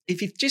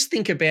If you just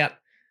think about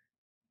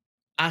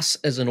us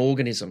as an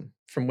organism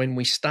from when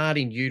we start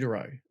in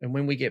utero and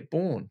when we get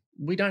born,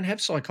 we don't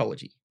have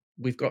psychology.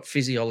 We've got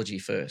physiology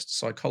first.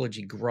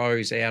 Psychology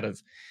grows out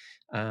of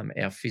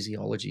our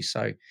physiology.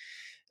 So,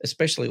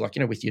 especially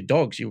with your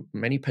dogs,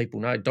 many people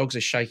know dogs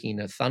are shaking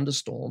in a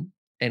thunderstorm.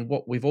 And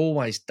what we've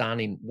always done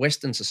in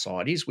Western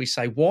societies, we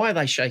say, why are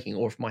they shaking?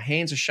 Or if my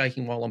hands are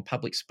shaking while I'm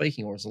public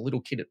speaking, or as a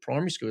little kid at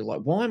primary school,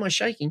 like, why am I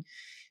shaking?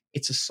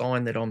 It's a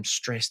sign that I'm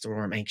stressed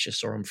or I'm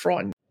anxious or I'm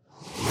frightened.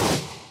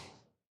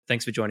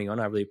 Thanks for joining on.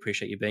 I really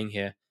appreciate you being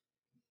here.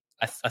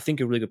 I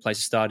think a really good place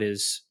to start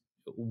is,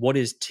 what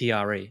is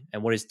TRE,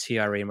 and what is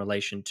TRE in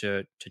relation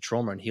to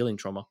trauma and healing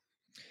trauma?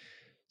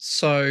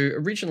 So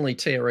originally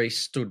TRE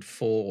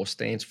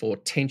stands for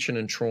tension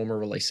and trauma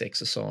release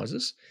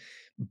exercises,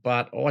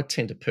 but I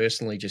tend to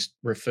personally just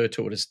refer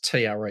to it as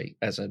TRE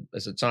as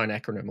its own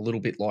acronym, a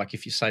little bit like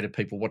if you say to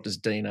people, what does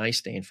DNA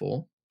stand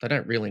for? They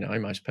don't really know,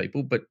 most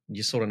people, but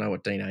you sort of know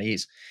what DNA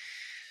is.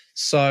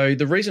 So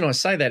the reason I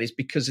say that is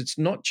because it's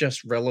not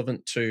just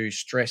relevant to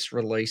stress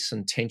release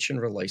and tension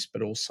release,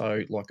 but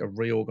also like a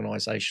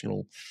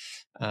reorganizational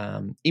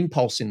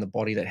impulse in the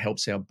body that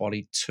helps our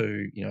body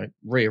to,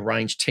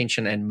 rearrange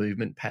tension and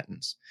movement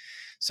patterns.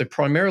 So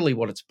primarily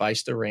what it's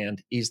based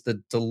around is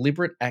the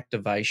deliberate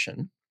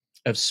activation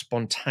of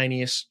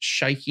spontaneous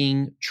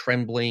shaking,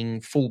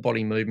 trembling, full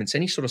body movements,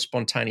 any sort of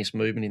spontaneous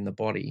movement in the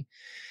body,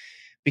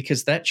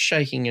 because that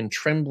shaking and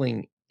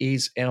trembling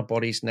is our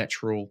body's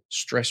natural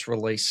stress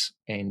release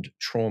and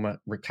trauma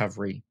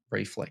recovery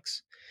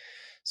reflex.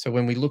 So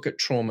when we look at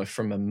trauma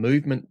from a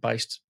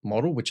movement-based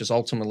model, which is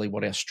ultimately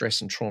what our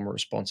stress and trauma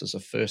responses are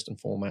first and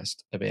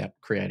foremost about,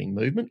 creating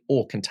movement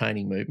or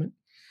containing movement,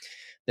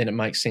 then it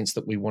makes sense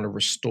that we want to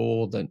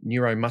restore the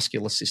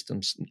neuromuscular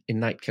system's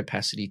innate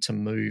capacity to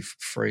move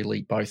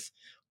freely, both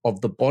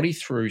of the body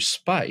through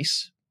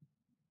space,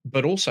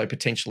 but also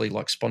potentially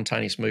like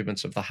spontaneous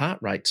movements of the heart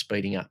rate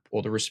speeding up,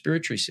 or the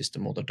respiratory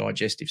system or the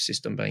digestive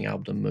system being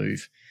able to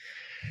move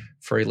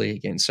freely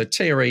again. So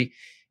TRE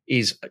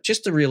is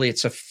just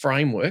it's a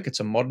framework. It's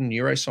a modern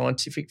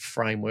neuroscientific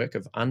framework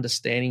of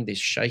understanding this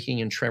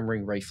shaking and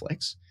tremoring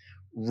reflex,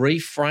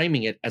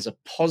 reframing it as a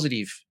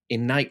positive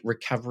innate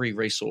recovery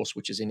resource,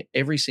 which is in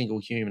every single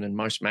human and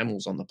most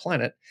mammals on the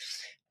planet,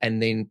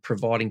 and then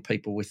providing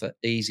people with an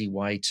easy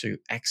way to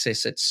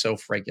access it,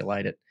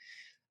 self-regulate it,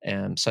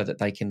 so that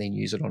they can then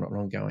use it on an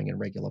ongoing and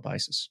regular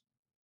basis.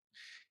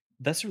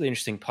 That's a really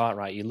interesting part,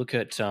 right? You look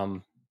at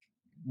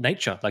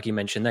nature, like you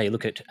mentioned there. You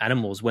look at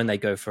animals when they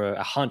go for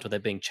a hunt or they're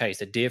being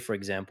chased. A deer, for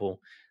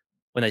example,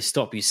 when they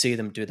stop, you see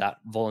them do that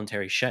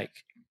voluntary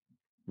shake,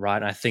 right?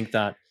 And I think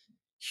that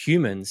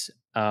humans,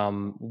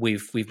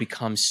 we've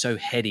become so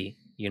heady.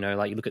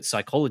 Like you look at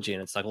psychology,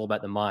 and it's like all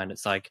about the mind.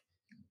 It's like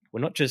we're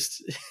not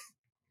just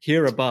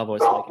here above, or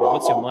it's like,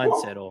 what's your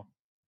mindset, or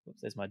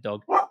whoops, there's my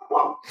dog.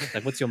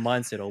 Like, what's your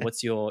mindset, or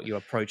what's your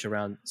approach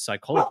around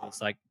psychology?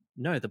 It's like,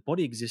 no, the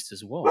body exists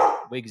as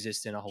well. We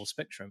exist in a whole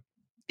spectrum.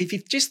 If you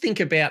just think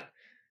about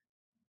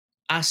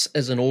us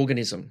as an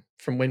organism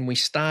from when we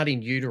start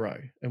in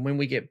utero and when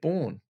we get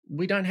born,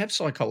 we don't have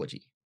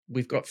psychology.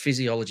 We've got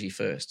physiology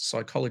first.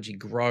 Psychology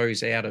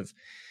grows out of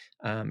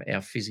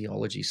our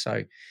physiology.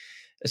 So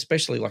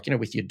especially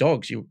with your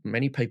dogs,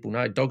 many people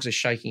know dogs are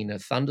shaking in a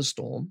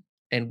thunderstorm.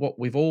 And what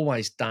we've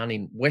always done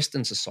in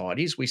Western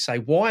societies, we say,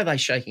 why are they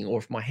shaking? Or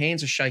if my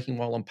hands are shaking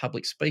while I'm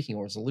public speaking,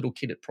 or as a little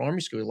kid at primary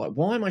school, like,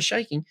 why am I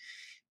shaking?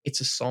 It's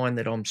a sign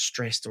that I'm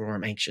stressed or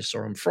I'm anxious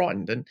or I'm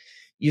frightened. And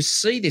you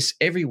see this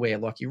everywhere.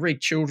 Like, you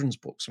read children's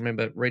books. I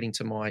remember reading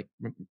to my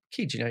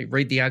kids, you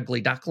read The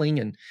Ugly Duckling,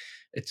 and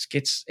it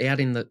gets out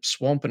in the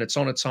swamp and it's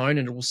on its own,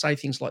 and it will say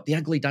things like the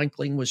ugly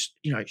duckling was,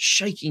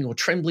 shaking or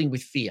trembling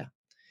with fear.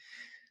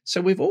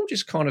 So we've all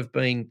just kind of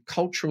been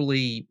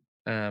culturally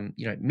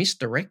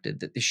misdirected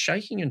that this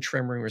shaking and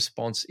tremoring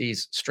response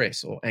is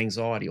stress or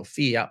anxiety or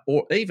fear,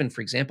 or even,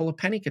 for example, a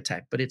panic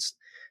attack. But it's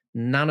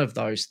none of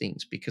those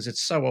things, because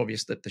it's so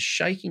obvious that the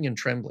shaking and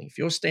trembling, if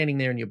you're standing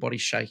there and your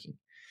body's shaking,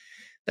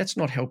 that's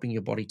not helping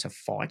your body to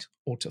fight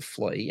or to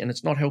flee, and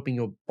it's not helping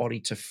your body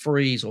to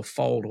freeze or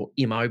fold or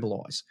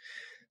immobilize.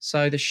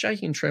 So the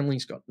shaking and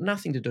trembling's got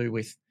nothing to do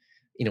with,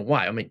 in a way,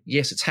 I mean,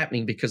 yes, it's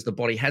happening because the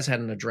body has had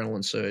an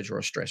adrenaline surge or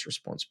a stress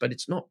response, but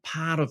it's not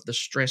part of the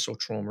stress or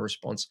trauma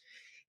response.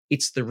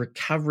 It's the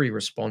recovery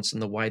response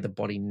and the way the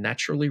body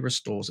naturally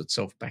restores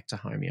itself back to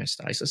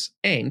homeostasis,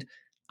 and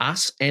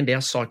us and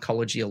our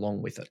psychology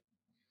along with it.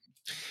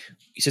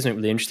 You said something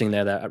really interesting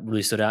there that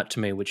really stood out to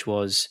me, which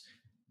was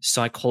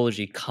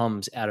psychology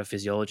comes out of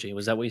physiology.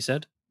 Was that what you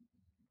said?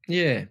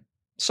 Yeah.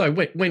 So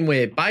when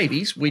we're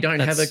babies, we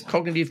don't have a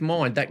cognitive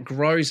mind that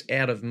grows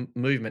out of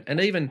movement. And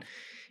even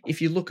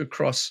if you look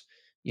across,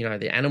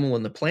 the animal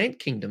and the plant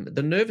kingdom,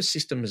 the nervous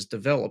system is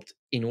developed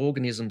in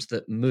organisms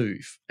that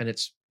move. And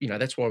it's,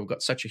 that's why we've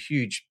got such a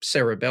huge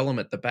cerebellum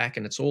at the back,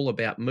 and it's all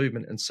about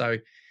movement. And so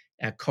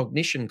our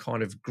cognition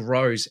kind of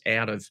grows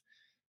out of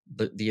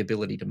the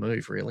ability to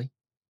move, really.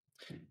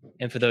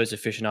 And for those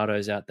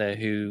aficionados out there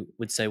who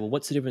would say, well,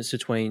 what's the difference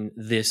between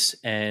this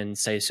and,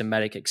 say,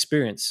 somatic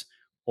experience?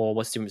 or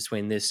what's the difference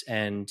between this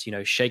and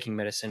shaking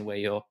medicine where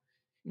you're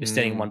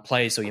staying in Mm. one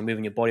place or you're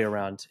moving your body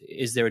around.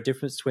 Is there a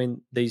difference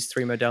between these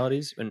three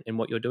modalities in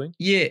what you're doing?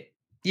 Yeah.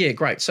 Yeah,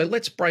 great. So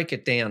let's break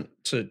it down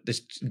to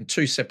this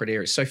two separate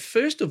areas. So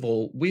first of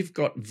all, we've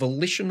got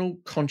volitional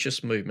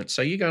conscious movement.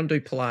 So you go and do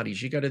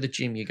Pilates, you go to the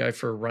gym, you go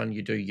for a run,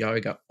 you do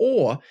yoga,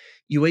 or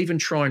you even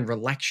try and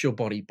relax your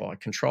body by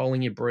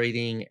controlling your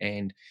breathing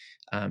and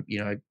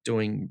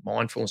doing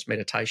mindfulness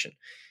meditation.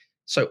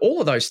 So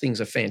all of those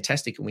things are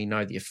fantastic and we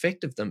know the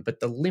effect of them, but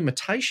the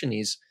limitation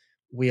is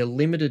we are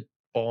limited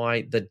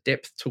by the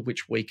depth to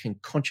which we can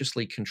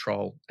consciously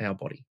control our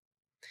body.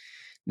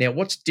 Now,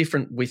 what's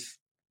different with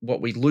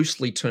what we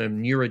loosely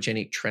term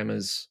neurogenic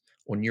tremors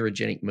or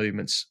neurogenic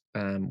movements?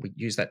 We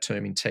use that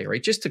term in TRE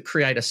just to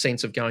create a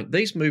sense of going,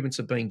 these movements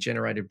are being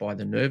generated by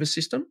the nervous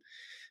system,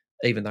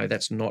 even though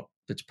that's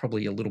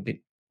probably a little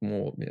bit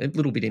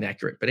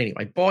inaccurate. But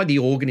anyway, by the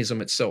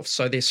organism itself.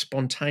 So they're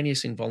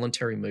spontaneous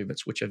involuntary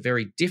movements, which are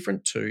very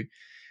different to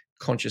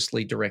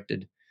consciously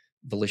directed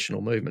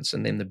volitional movements.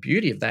 And then the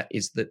beauty of that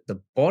is that the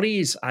body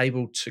is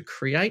able to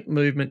create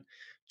movement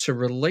to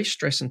release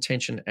stress and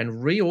tension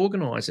and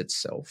reorganize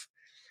itself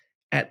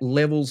at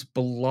levels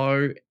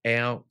below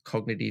our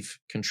cognitive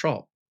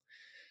control.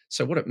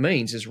 So, what it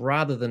means is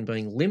rather than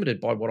being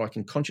limited by what I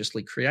can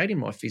consciously create in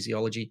my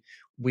physiology,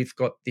 we've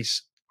got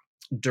this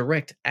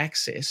direct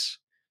access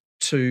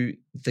to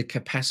the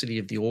capacity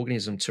of the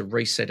organism to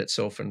reset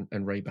itself and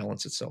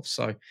rebalance itself.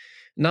 So,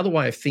 another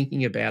way of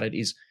thinking about it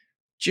is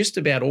just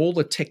about all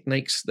the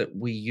techniques that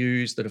we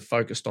use that are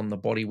focused on the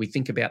body, we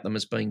think about them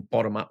as being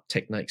bottom up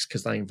techniques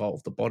because they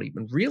involve the body.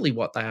 But really,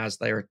 what they are is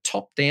they are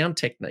top down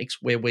techniques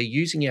where we're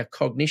using our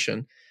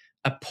cognition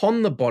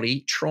upon the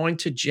body, trying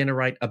to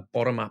generate a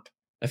bottom up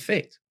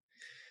effect.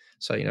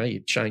 So,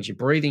 you change your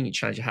breathing, you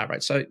change your heart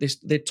rate. So,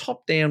 they're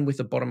top down with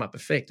a bottom up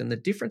effect. And the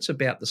difference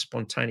about the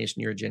spontaneous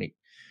neurogenic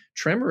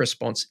tremor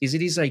response is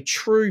it is a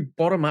true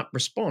bottom up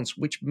response,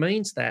 which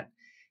means that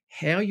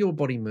how your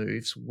body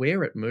moves,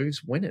 where it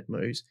moves, when it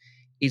moves,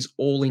 is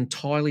all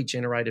entirely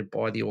generated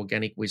by the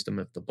organic wisdom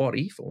of the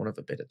body, for want of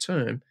a better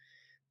term,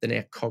 than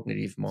our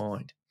cognitive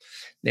mind.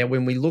 Now,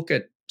 when we look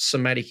at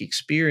somatic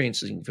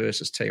experiencing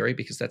versus TRE,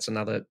 because that's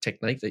another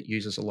technique that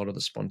uses a lot of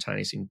the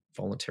spontaneous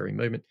involuntary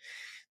movement,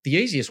 the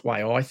easiest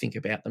way I think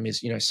about them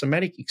is,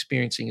 somatic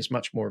experiencing is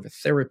much more of a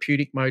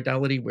therapeutic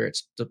modality where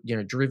it's,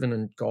 driven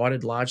and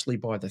guided largely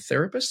by the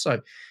therapist. So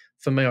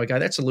for me, I go,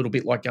 that's a little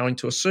bit like going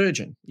to a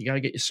surgeon. You go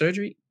get your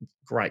surgery,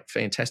 great,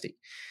 fantastic.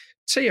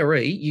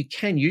 TRE, you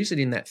can use it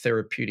in that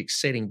therapeutic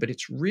setting, but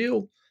its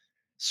real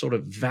sort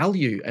of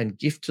value and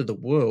gift to the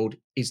world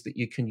is that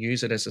you can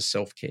use it as a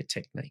self-care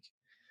technique.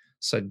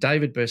 So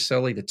David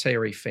Berceli, the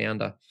TRE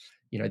founder,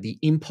 the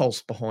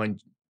impulse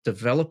behind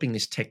developing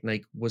this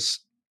technique was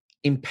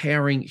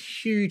empowering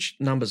huge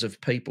numbers of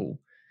people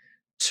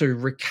to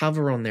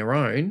recover on their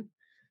own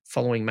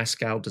following mass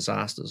scale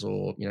disasters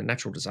or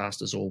natural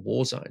disasters or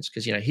war zones.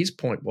 Because his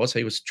point was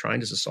he was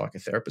trained as a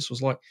psychotherapist,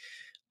 was like,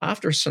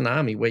 after a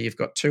tsunami where you've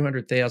got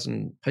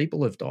 200,000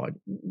 people have died,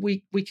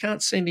 we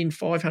can't send in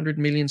 500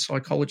 million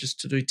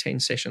psychologists to do 10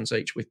 sessions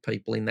each with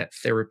people in that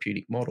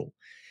therapeutic model.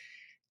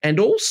 And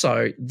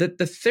also that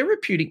the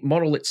therapeutic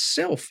model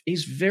itself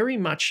is very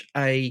much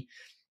an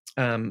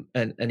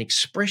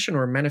expression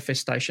or a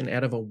manifestation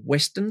out of a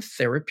Western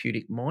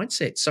therapeutic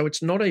mindset. So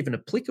it's not even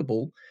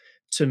applicable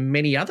to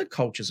many other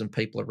cultures and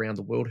people around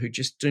the world who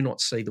just do not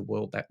see the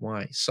world that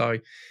way. So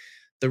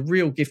the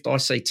real gift I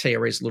see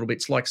TRE is a little bit,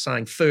 it's like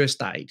saying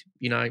first aid,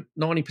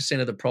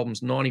 90% of the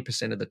problems,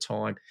 90% of the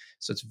time.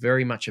 So it's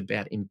very much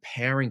about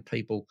empowering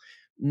people,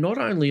 not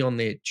only on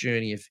their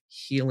journey of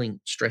healing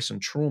stress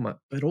and trauma,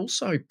 but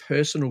also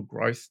personal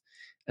growth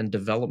and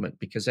development.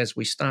 Because as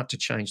we start to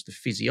change the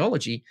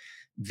physiology,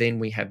 then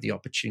we have the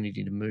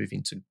opportunity to move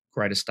into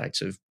greater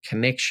states of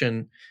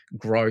connection,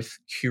 growth,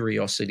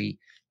 curiosity,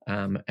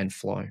 and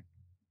flow.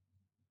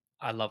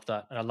 I love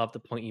that. And I love the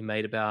point you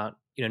made about,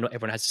 not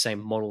everyone has the same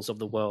models of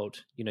the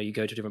world. You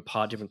go to a different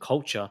part, different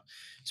culture.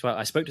 So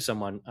I spoke to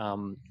someone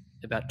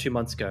about 2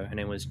 months ago. Her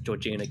name was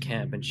Georgina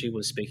Camp, and she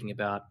was speaking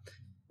about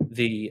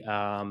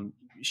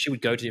she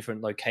would go to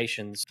different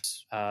locations,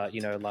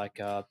 like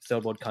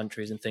third world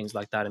countries and things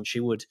like that. And she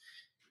would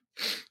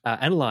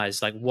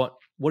analyze like what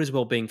is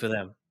well-being for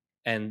them.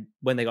 And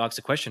when they ask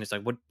the question, it's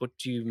like, what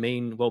do you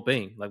mean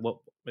well-being? Like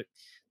they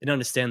don't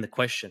understand the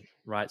question,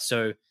 right?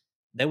 So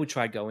they would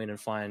try to go in and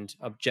find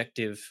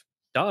objective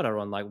data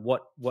on like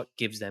what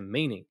gives them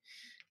meaning.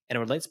 And it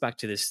relates back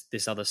to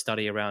this other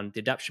study around the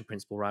adaptation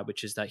principle, right?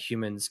 Which is that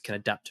humans can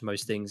adapt to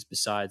most things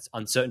besides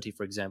uncertainty,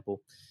 for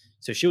example.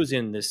 So she was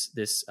in this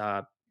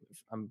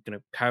I'm going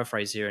to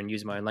paraphrase here and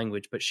use my own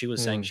language, but she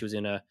was saying Mm. she was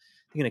in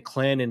a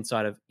clan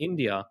inside of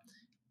India,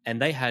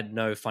 and they had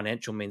no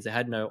financial means. They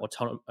had no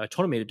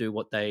autonomy to do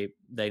what they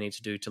need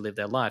to do to live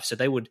their life. So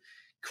they would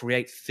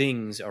create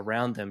things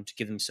around them to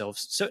give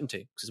themselves certainty,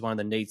 because it's one of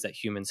the needs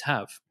that humans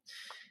have.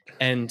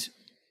 And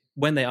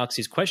when they ask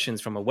these questions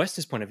from a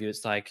Western's point of view,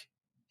 it's like,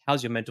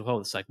 how's your mental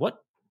health? It's like,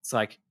 what? It's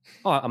like,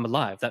 oh, I'm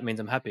alive. That means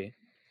I'm happy.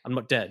 I'm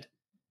not dead.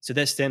 So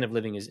their standard of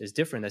living is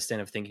different. Their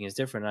standard of thinking is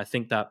different. And I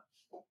think that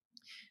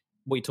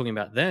what you're talking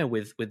about there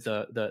with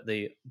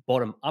the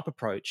bottom up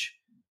approach,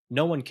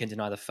 no one can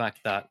deny the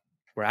fact that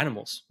we're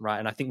animals, right?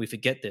 And I think we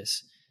forget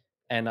this.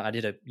 And I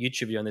did a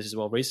YouTube video on this as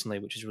well recently,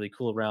 which is really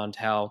cool, around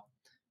how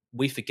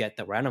we forget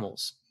that we're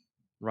animals,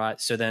 right?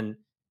 So then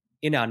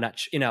in our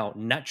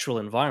natural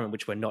environment,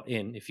 which we're not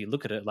in, if you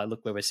look at it, like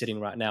look where we're sitting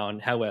right now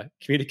and how we're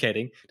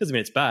communicating, doesn't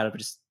mean it's bad, but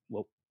just,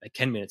 well, it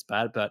can mean it's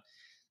bad, but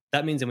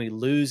that means then we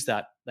lose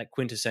that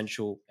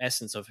quintessential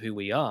essence of who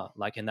we are.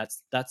 Like, and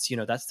that's that's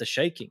the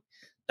shaking,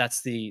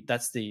 that's the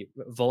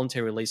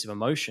voluntary release of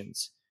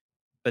emotions.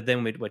 But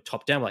then we're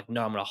top down, we're like,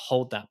 no, I'm going to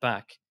hold that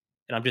back.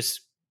 And I'm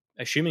just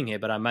assuming here,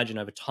 but I imagine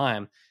over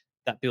time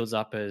that builds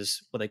up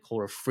as what they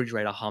call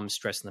refrigerator hum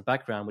stress in the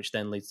background, which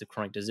then leads to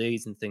chronic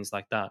disease and things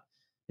like that.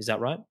 Is that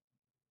right?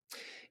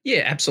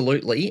 Yeah,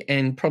 absolutely.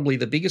 And probably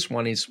the biggest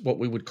one is what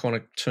we would kind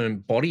of term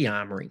body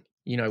armoring,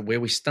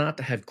 where we start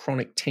to have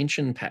chronic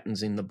tension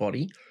patterns in the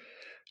body.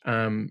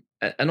 And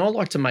I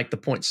like to make the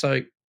point.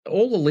 So,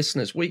 all the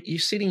listeners, you're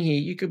sitting here,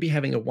 you could be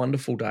having a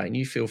wonderful day and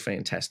you feel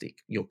fantastic,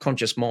 your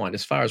conscious mind,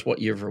 as far as what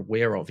you're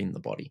aware of in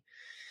the body.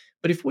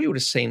 But if we were to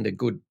send a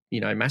good,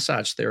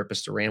 massage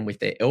therapist around with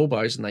their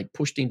elbows and they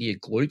pushed into your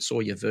glutes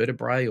or your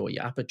vertebrae or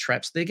your upper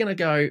traps, they're going to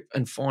go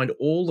and find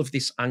all of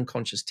this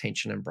unconscious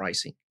tension and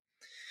bracing.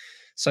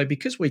 So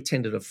because we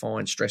tend to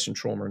define stress and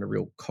trauma on a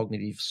real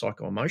cognitive,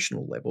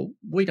 psycho-emotional level,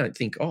 we don't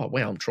think, oh,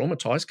 wow, I'm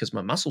traumatized because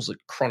my muscles are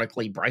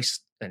chronically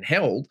braced and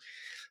held.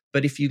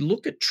 But if you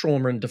look at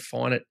trauma and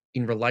define it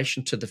in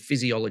relation to the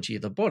physiology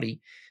of the body,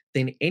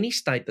 then any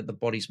state that the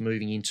body's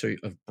moving into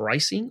of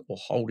bracing or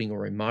holding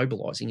or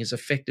immobilizing is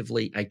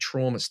effectively a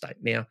trauma state.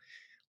 Now,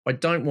 I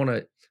don't want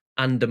to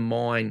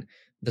undermine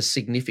the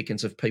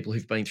significance of people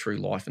who've been through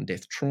life and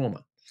death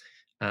trauma,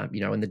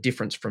 and the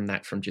difference from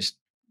that from just,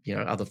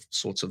 other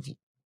sorts of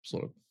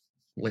sort of,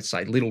 let's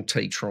say, little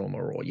t trauma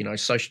or,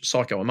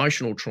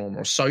 psycho-emotional trauma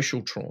or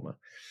social trauma.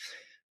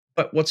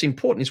 But what's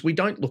important is we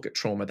don't look at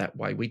trauma that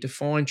way. We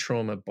define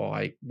trauma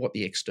by what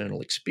the external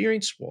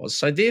experience was.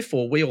 So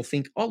therefore, we all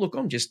think, oh, look,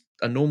 I'm just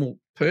a normal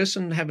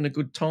person having a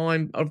good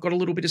time. I've got a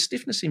little bit of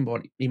stiffness in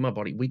my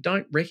body. We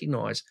don't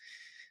recognize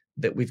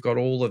that we've got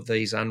all of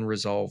these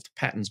unresolved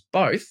patterns,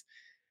 both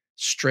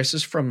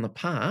stresses from the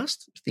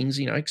past, things,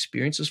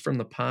 experiences from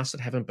the past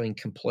that haven't been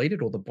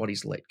completed or the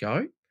body's let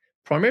go,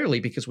 primarily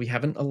because we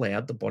haven't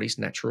allowed the body's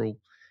natural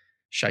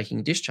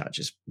shaking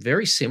discharges.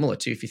 Very similar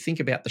to if you think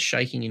about the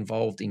shaking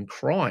involved in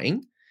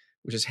crying,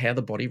 which is how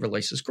the body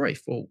releases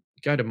grief. Well,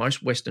 go to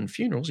most Western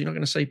funerals, you're not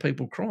going to see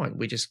people crying.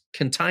 We just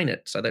contain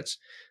it. So that's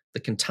the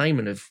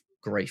containment of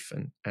grief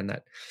and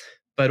that.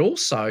 But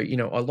also,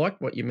 I like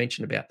what you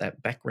mentioned about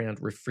that background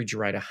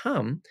refrigerator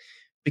hum,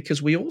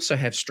 because we also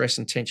have stress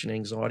and tension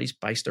anxieties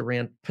based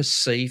around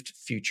perceived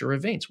future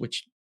events,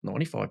 which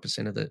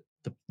 95% of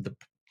the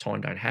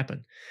time don't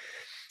happen.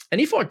 And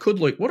if I could,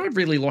 Luke, what I'd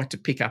really like to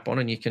pick up on,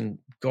 and you can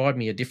guide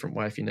me a different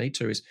way if you need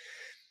to, is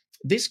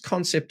this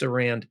concept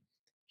around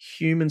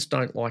humans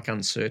don't like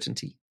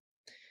uncertainty.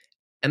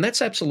 And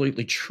that's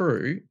absolutely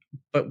true.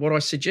 But what I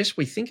suggest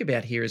we think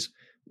about here is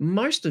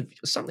most of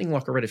something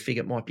like I read a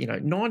figure, it might be,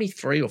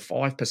 93 or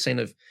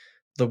 5% of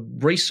the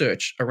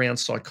research around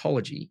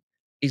psychology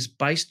is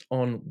based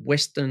on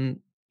Western,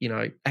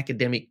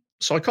 academic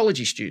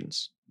psychology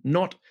students,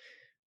 not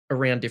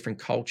around different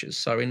cultures.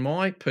 So in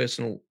my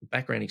personal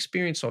background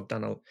experience, I've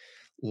done a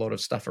lot of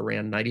stuff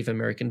around Native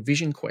American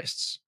vision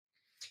quests.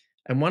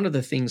 And one of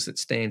the things that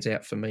stands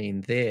out for me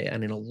in there,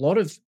 and in a lot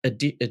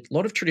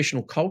of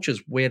traditional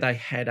cultures where they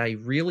had a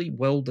really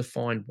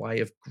well-defined way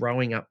of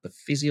growing up the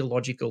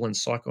physiological and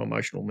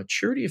psycho-emotional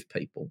maturity of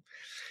people,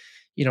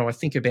 I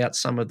think about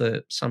some of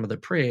the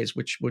prayers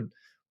which would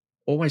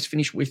always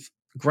finish with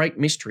great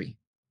mystery.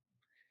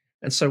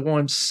 And so why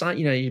I'm saying,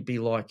 you'd be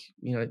like,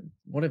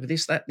 whatever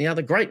this, that, and the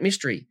other, great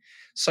mystery.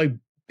 So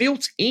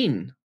built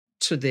in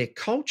to their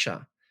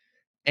culture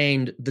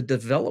and the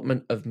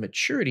development of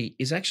maturity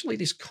is actually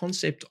this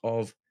concept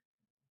of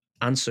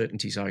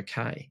uncertainty is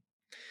okay.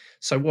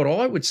 So what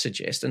I would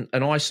suggest, and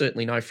I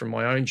certainly know from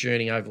my own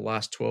journey over the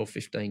last 12,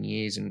 15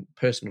 years in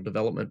personal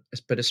development,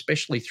 but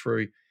especially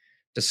through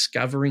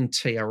discovering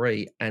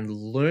TRE and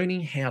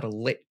learning how to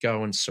let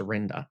go and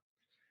surrender,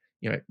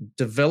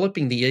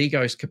 developing the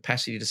ego's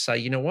capacity to say,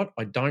 you know what,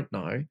 I don't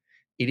know.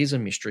 It is a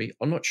mystery.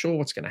 I'm not sure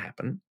what's going to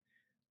happen,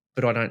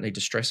 but I don't need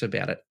to stress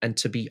about it. And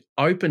to be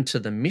open to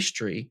the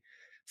mystery,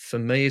 for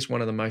me, is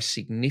one of the most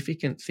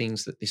significant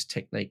things that this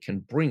technique can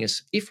bring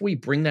us if we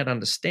bring that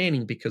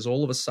understanding, because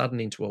all of a sudden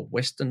into a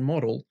Western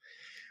model,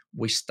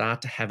 we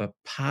start to have a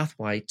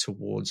pathway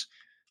towards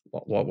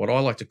what I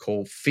like to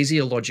call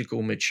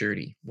physiological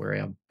maturity, where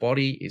our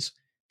body is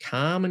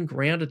calm and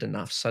grounded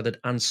enough so that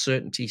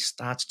uncertainty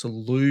starts to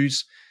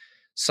lose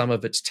some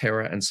of its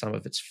terror and some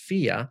of its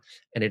fear,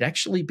 and it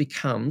actually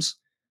becomes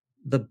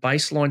the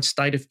baseline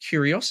state of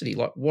curiosity.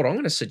 Like what I'm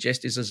going to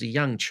suggest is, as a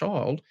young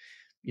child,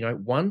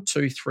 1,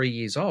 2, 3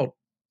 years old,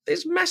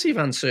 there's massive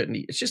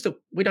uncertainty. It's just that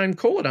we don't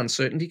call it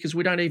uncertainty because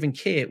we don't even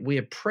care. We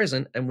are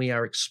present and we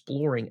are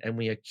exploring and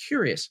we are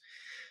curious.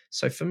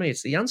 So for me,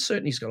 it's the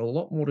uncertainty's got a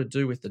lot more to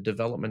do with the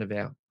development of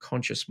our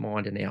conscious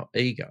mind and our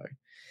ego.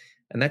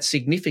 And that's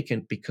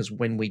significant because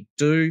when we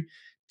do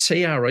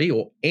TRE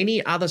or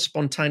any other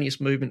spontaneous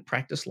movement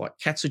practice like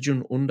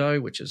Katsujun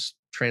Undo, which is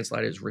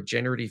translated as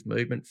regenerative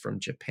movement from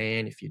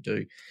Japan, if you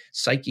do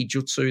Seiki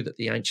Jutsu that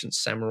the ancient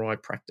samurai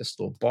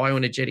practiced, or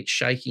bioenergetic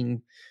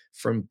shaking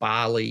from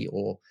Bali,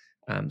 or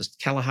the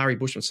Kalahari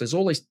Bushmen. So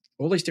there's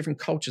all these different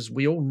cultures.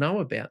 We all know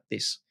about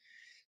this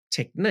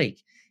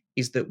technique,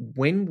 is that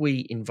when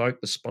we invoke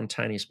the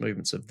spontaneous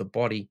movements of the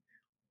body,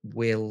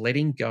 we're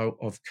letting go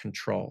of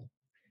control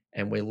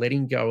and we're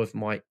letting go of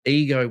my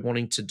ego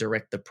wanting to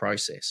direct the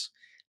process.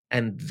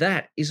 And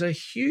that is a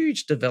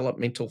huge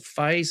developmental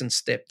phase and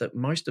step that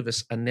most of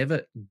us are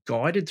never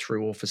guided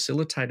through or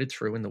facilitated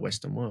through in the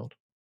Western world.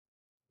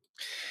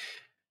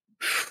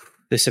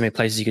 There's so many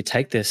places you could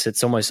take this.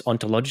 It's almost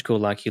ontological.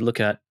 Like you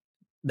look at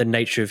the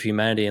nature of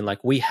humanity, and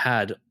like we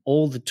had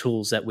all the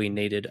tools that we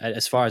needed.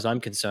 As far as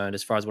I'm concerned,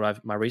 as far as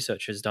what my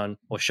research has done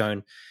or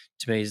shown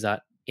to me, is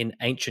that in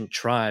ancient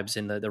tribes,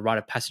 in the rite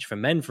of passage for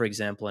men, for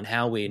example, and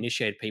how we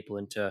initiate people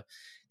into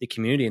the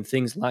community and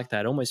things like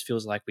that, it almost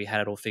feels like we had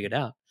it all figured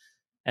out.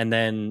 And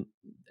then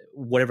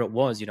whatever it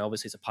was,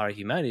 obviously it's a part of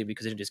humanity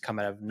because it didn't just come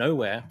out of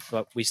nowhere,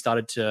 but we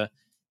started to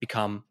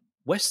become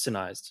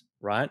westernized,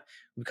 right?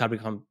 We kind of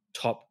become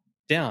top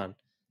down.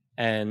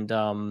 And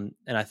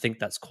I think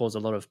that's caused a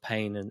lot of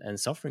pain and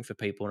suffering for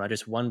people. And I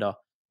just wonder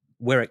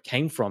where it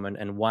came from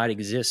and why it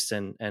exists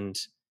and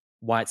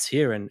why it's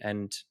here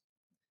and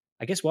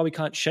I guess why we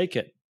can't shake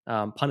it,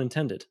 pun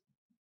intended.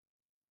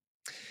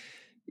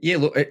 Yeah,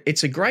 look,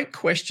 it's a great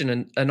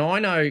question. And I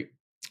know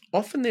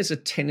often there's a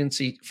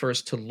tendency for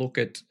us to look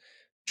at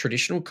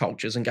traditional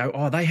cultures and go,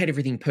 oh, they had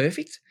everything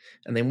perfect.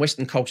 And then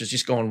Western culture's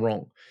just gone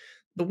wrong.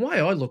 The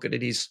way I look at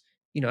it is,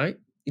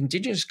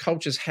 Indigenous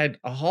cultures had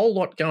a whole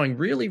lot going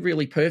really,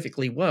 really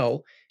perfectly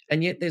well.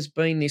 And yet there's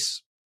been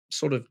this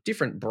sort of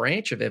different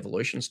branch of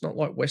evolution. It's not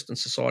like Western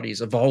society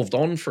has evolved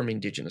on from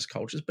Indigenous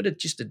cultures, but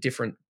it's just a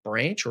different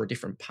branch or a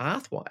different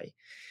pathway.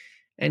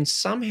 And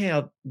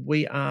somehow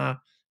we are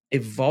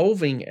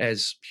evolving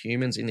as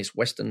humans in this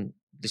Western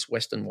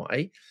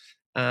way.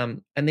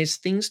 And there's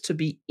things to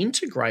be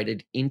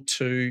integrated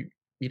into,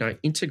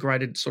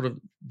 integrated sort of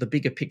the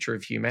bigger picture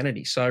of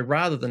humanity. So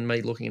rather than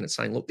me looking at it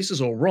saying, look, this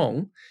is all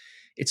wrong,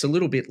 it's a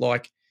little bit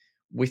like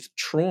with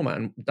trauma.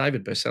 And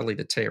David Berceli,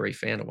 the TRE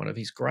founder, one of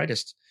his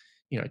greatest,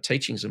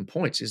 teachings and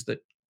points is that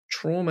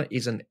trauma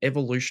is an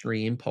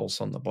evolutionary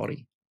impulse on the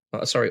body.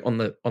 On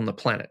the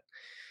planet.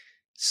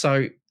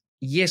 So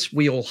yes,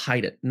 we all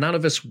hate it. None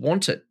of us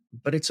want it,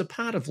 but it's a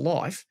part of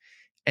life.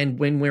 And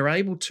when we're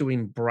able to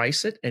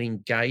embrace it and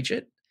engage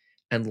it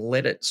and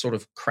let it sort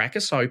of crack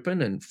us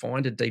open and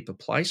find a deeper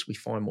place, we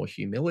find more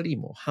humility,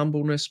 more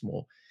humbleness,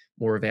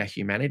 more of our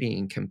humanity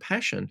and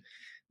compassion,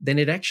 then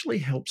it actually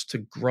helps to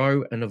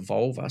grow and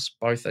evolve us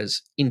both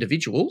as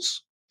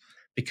individuals,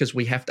 because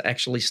we have to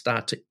actually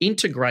start to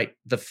integrate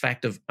the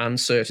fact of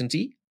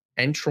uncertainty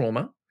and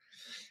trauma,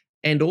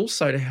 and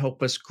also to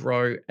help us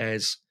grow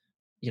as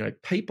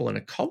people in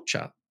a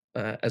culture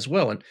as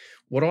well. And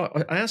what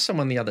I asked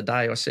someone the other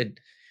day, I said,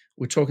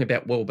 we're talking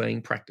about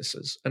well-being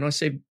practices, and I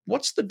said,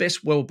 what's the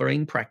best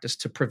well-being practice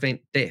to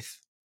prevent death?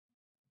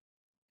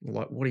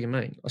 Like, what do you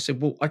mean? I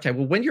said, well, okay,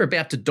 well, when you're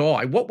about to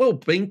die, what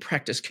well-being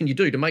practice can you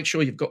do to make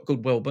sure you've got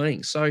good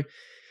well-being? So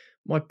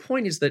my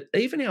point is that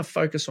even our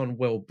focus on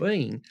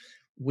well-being,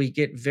 we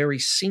get very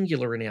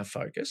singular in our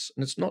focus.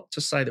 And it's not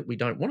to say that we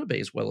don't want to be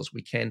as well as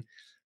we can,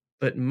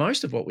 but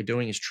most of what we're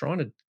doing is trying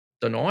to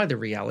deny the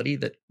reality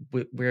that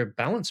we're a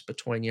balance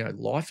between,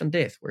 life and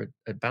death. We're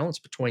a balance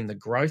between the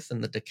growth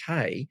and the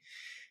decay.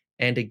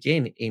 And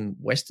again, in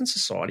Western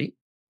society,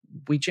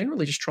 we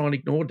generally just try and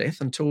ignore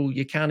death until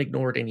you can't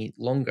ignore it any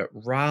longer,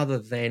 rather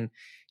than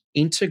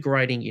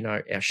integrating,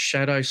 our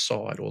shadow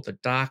side or the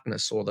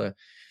darkness or the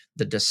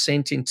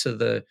descent into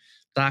the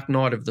dark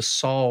night of the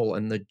soul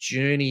and the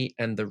journey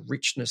and the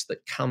richness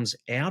that comes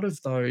out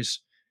of those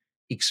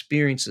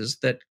experiences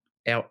that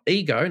our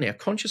ego and our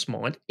conscious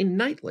mind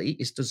innately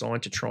is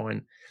designed to try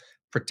and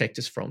protect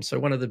us from. So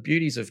one of the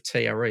beauties of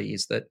TRE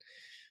is that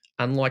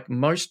unlike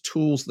most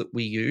tools that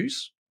we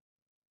use,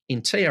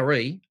 in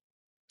TRE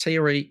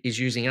is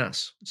using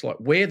us. It's like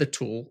we're the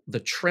tool, the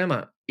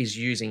tremor is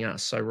using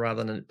us. So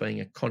rather than it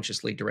being a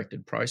consciously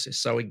directed process.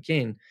 So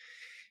again,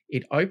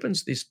 it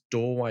opens this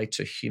doorway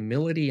to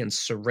humility and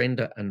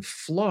surrender and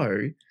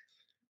flow,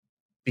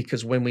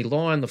 because when we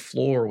lie on the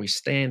floor or we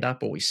stand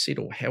up or we sit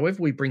or however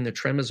we bring the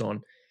tremors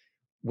on,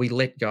 we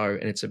let go,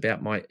 and it's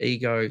about my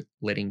ego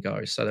letting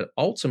go, so that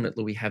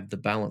ultimately we have the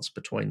balance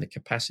between the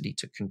capacity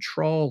to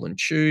control and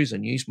choose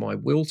and use my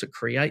will to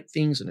create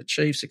things and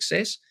achieve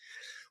success.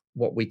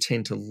 What we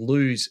tend to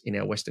lose in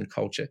our Western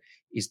culture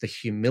is the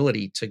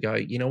humility to go,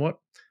 you know what?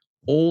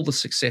 All the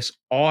success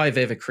I've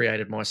ever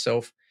created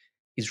myself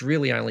is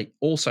really only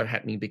also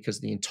happening because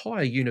the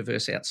entire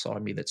universe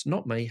outside me that's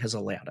not me has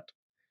allowed it.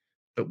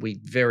 But we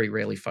very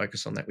rarely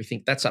focus on that. We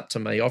think that's up to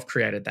me. I've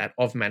created that.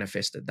 I've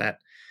manifested that.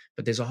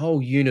 But there's a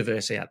whole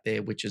universe out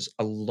there which is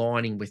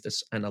aligning with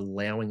us and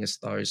allowing us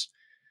those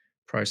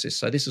process.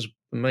 So this is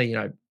for me,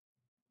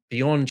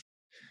 beyond,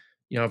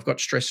 I've got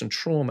stress and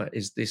trauma,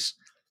 is this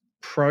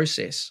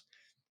process.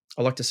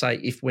 I like to say,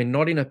 if we're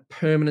not in a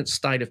permanent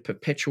state of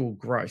perpetual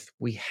growth,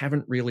 we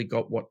haven't really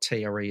got what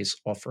TRE is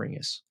offering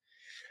us.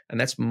 And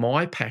that's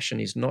my passion,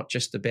 is not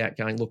just about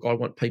going, look, I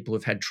want people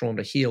who've had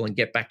trauma to heal and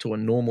get back to a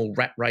normal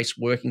rat race,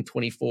 working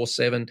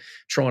 24/7,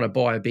 trying to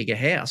buy a bigger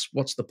house.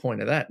 What's the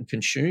point of that? And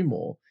consume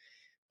more.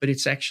 But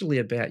it's actually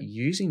about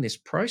using this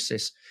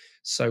process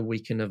so we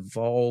can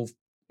evolve,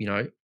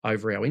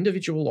 over our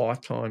individual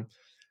lifetime,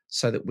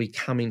 so that we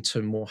come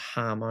into more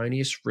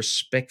harmonious,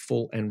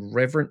 respectful, and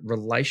reverent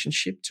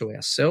relationship to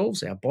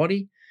ourselves, our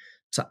body,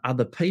 to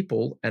other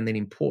people, and then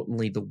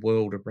importantly, the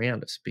world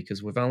around us,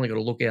 because we've only got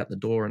to look out the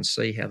door and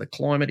see how the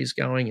climate is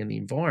going and the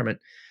environment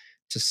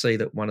to see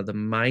that one of the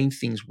main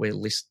things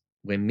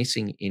we're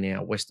missing in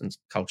our Western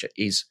culture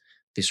is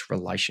this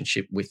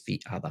relationship with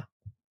the other.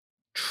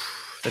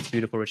 That's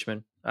beautiful,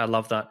 Richmond. I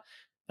love that.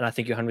 And I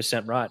think you're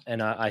 100% right.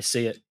 And I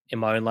see it in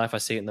my own life. I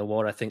see it in the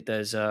world. I think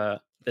there's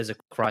a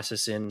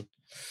crisis in,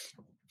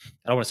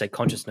 I don't want to say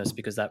consciousness,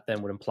 because that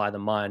then would imply the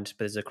mind,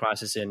 but there's a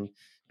crisis in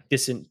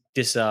this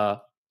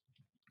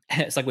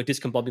it's like we're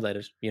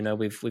discombobulated.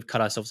 We've cut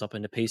ourselves up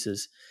into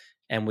pieces,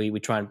 and we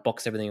try and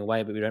box everything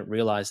away, but we don't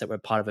realize that we're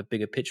part of a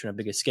bigger picture and a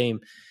bigger scheme.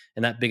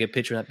 And that bigger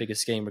picture and that bigger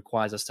scheme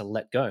requires us to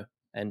let go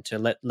and to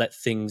let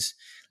things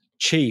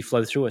chi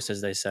flow through us,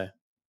 as they say.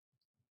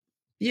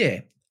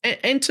 Yeah,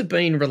 and to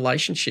be in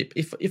relationship.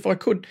 If I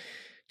could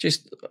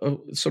just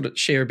sort of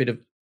share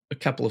a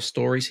couple of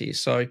stories here.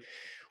 So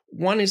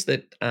one is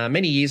that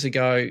many years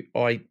ago,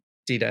 I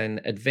did an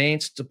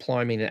advanced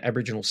diploma in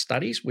Aboriginal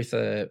studies with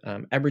a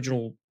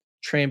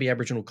Tranby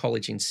Aboriginal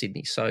College in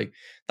Sydney. So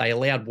they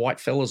allowed white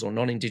fellas or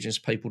non-Indigenous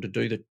people to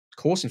do the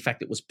course. In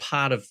fact, it was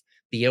part of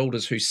the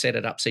elders who set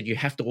it up, said you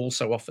have to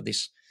also offer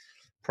this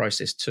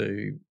process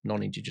to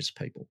non-Indigenous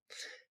people.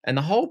 And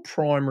the whole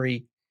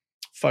primary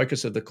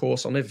focus of the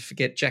course, I'll never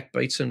forget, Jack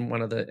Beatson,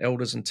 one of the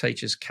elders and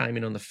teachers, came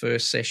in on the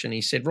first session.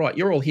 He said, right,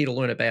 you're all here to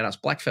learn about us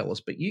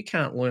blackfellas, but you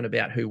can't learn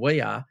about who we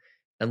are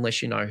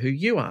unless you know who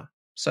you are.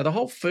 So the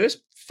whole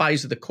first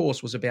phase of the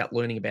course was about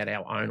learning about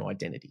our own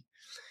identity.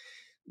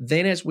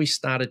 Then as we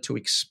started to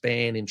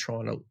expand in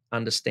trying to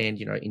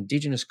understand,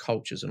 Indigenous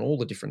cultures and all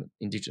the different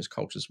Indigenous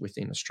cultures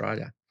within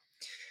Australia.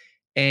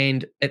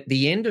 And at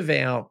the end of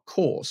our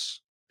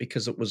course,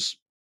 because it was,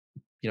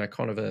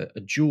 kind of a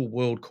dual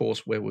world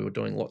course where we were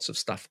doing lots of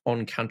stuff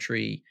on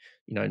country,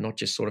 not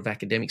just sort of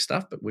academic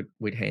stuff, but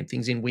we'd hand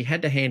things in. We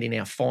had to hand in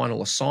our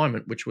final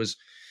assignment, which was,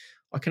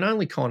 I can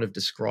only kind of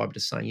describe to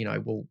say,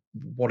 well,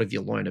 what have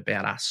you learned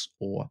about us,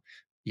 or,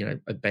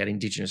 about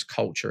Indigenous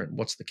culture, and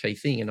what's the key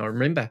thing? And I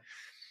remember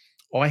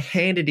I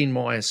handed in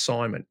my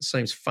assignment. It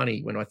seems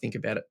funny when I think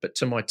about it, but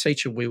to my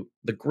teacher,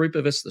 the group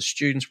of us, the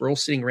students, were all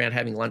sitting around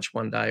having lunch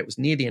one day. It was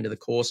near the end of the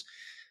course.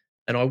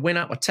 And I went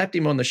up, I tapped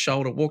him on the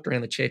shoulder, walked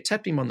around the chair,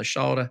 tapped him on the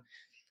shoulder,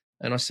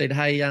 and I said,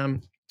 hey,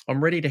 I'm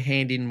ready to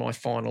hand in my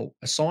final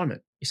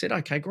assignment. He said,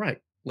 okay, great.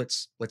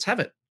 Let's have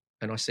it.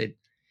 And I said,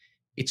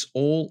 it's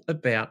all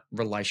about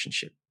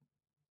relationship.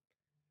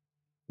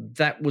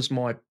 That was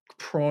my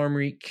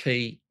primary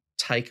key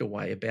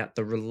takeaway about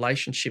the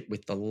relationship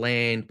with the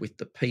land, with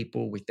the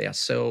people, with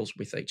ourselves,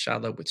 with each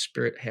other, with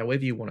spirit,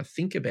 however you want to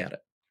think about it.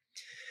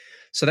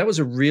 So that was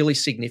a really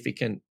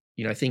significant,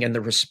 thing, and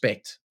the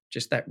respect,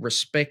 just that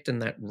respect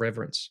and that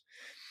reverence.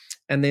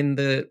 And then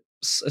the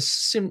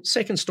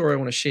second story I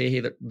want to share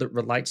here that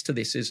relates to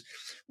this is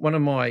one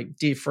of my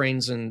dear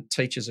friends and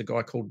teachers, a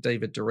guy called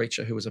David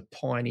Doricha, who was a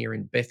pioneer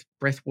in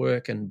breath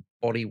work and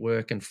body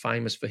work and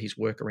famous for his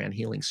work around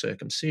healing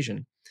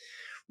circumcision,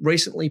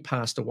 recently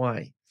passed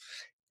away.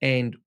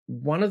 And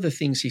one of the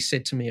things he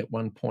said to me at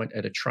one point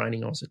at a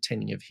training I was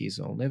attending of his,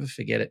 I'll never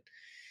forget it,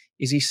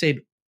 is he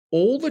said,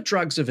 all the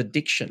drugs of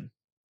addiction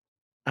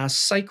are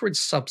sacred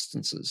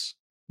substances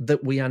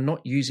that we are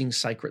not using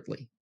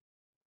sacredly.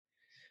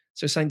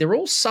 So saying they're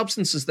all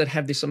substances that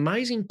have this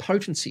amazing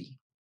potency,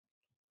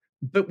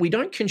 but we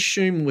don't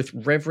consume with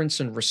reverence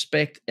and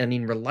respect and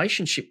in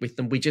relationship with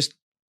them. We just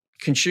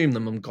consume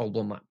them and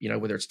gobble them up,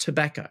 whether it's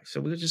tobacco,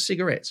 so whether it's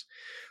cigarettes,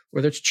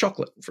 whether it's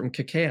chocolate from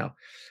cacao.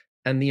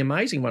 And the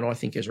amazing one I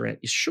think is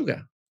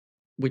sugar,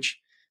 which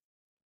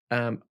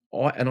I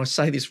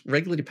say this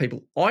regularly to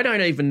people, I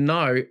don't even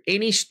know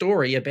any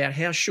story about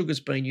how sugar's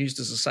been used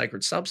as a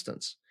sacred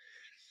substance.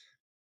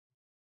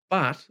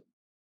 But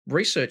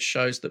research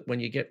shows that when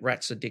you get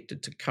rats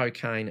addicted to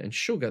cocaine and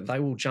sugar, they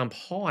will jump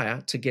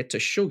higher to get to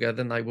sugar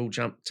than they will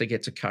jump to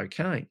get to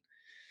cocaine.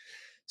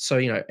 So,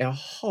 our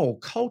whole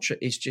culture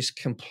is just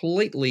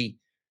completely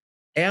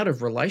out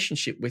of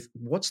relationship with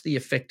what's the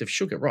effect of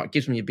sugar. Right, it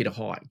gives me a bit of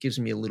high, it gives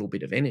me a little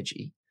bit of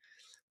energy,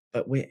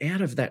 but we're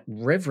out of that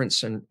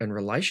reverence and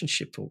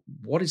relationship to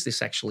what is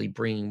this actually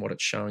bringing, what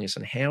it's showing us,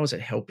 and how is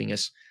it helping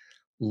us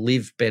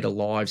live better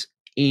lives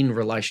in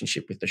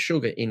relationship with the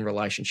sugar, in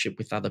relationship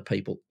with other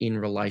people, in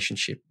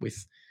relationship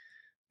with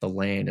the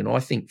land. And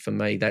I think for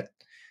me that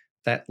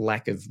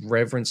lack of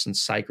reverence and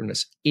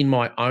sacredness in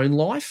my own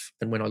life,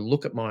 and when I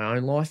look at my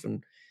own life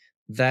and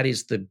that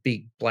is the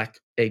big black,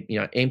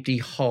 empty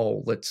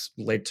hole that's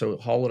led to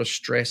a whole lot of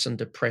stress and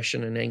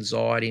depression and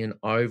anxiety and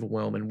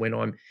overwhelm. And when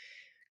I'm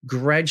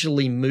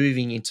gradually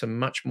moving into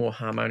much more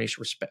harmonious,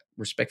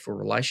 respectful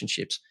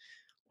relationships,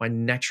 I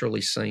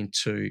naturally seem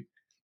to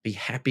be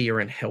happier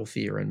and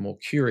healthier and more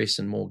curious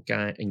and more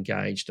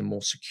engaged and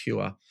more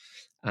secure,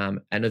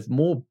 and of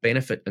more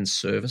benefit and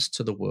service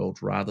to the world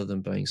rather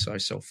than being so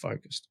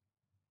self-focused.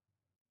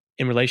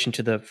 In relation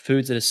to the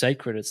foods that are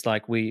sacred, it's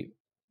like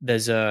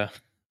there's a,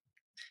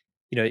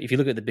 if you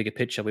look at the bigger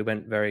picture, we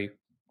went very,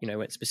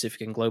 went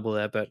specific and global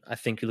there, but I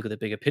think you look at the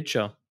bigger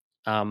picture,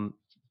 um,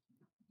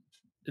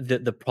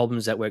 the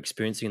problems that we're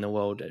experiencing in the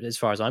world, as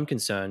far as I'm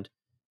concerned,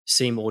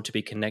 seem all to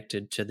be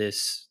connected to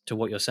this, to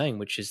what you're saying,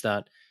 which is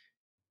that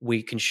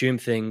we consume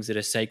things that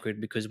are sacred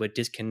because we're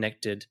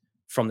disconnected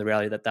from the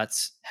reality that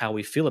that's how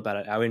we feel about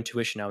it. Our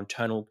intuition, our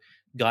internal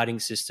guiding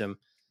system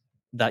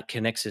that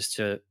connects us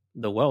to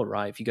the world,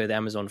 right? If you go to the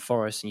Amazon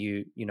forest and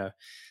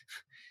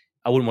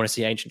I wouldn't want to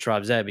see ancient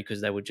tribes there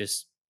because they would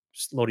just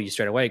slaughter you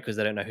straight away because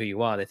they don't know who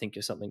you are. They think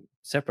you're something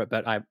separate.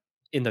 But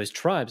in those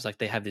tribes, like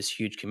they have this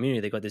huge community.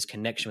 They got this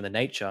connection with the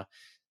nature.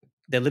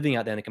 They're living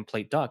out there in the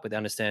complete dark, but they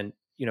understand,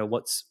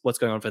 what's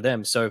going on for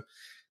them. So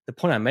the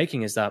point I'm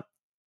making is that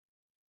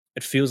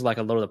it feels like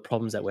a lot of the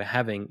problems that we're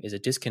having is a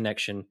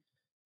disconnection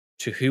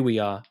to who we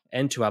are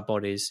and to our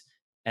bodies,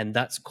 and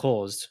that's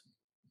caused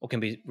or can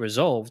be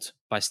resolved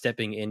by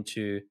stepping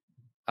into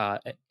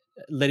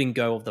letting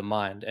go of the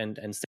mind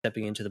and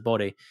stepping into the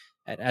body.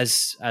 And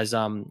as I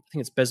think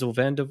it's Bezel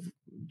van der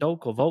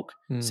Dolk or Volk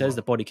says,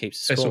 the body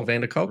keeps a Bessel score,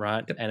 van der Kolk.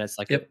 right? Yep. And it's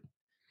like, Yep.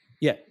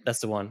 Yeah, that's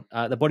the one.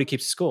 The body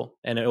keeps a score,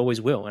 and it always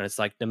will. And it's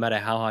like no matter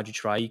how hard you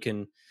try, you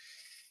can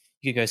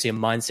go see a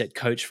mindset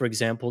coach, for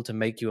example, to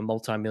make you a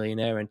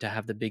multimillionaire and to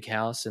have the big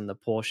house and the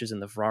Porsches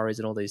and the Ferraris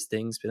and all these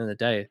things. But in the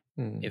day,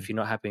 if you're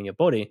not happy in your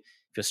body,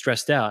 if you're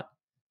stressed out,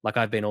 like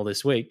I've been all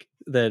this week,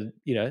 then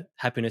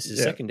happiness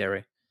is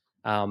secondary.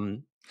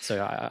 So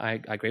I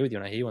agree with you,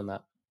 and I hear you on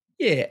that.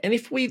 Yeah, and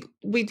if we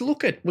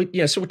look at,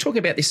 so we're talking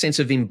about this sense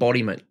of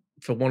embodiment,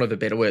 for want of a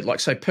better word. Like,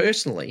 so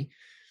personally,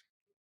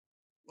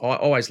 I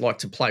always like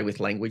to play with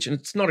language, and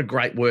it's not a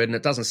great word and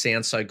it doesn't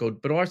sound so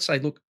good, but I'd say,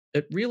 look,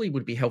 it really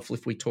would be helpful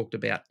if we talked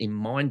about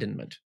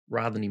enmindment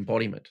rather than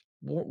embodiment.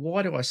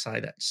 Why do I say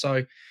that?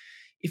 So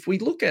if we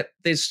look at,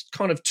 there's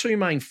kind of two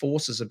main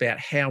forces about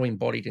how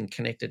embodied and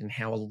connected and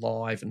how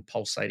alive and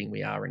pulsating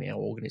we are in our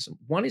organism.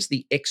 One is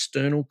the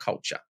external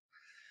culture.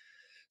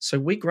 So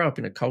we grow up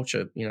in a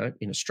culture,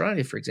 in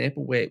Australia, for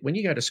example, where when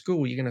you go to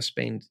school, you're going to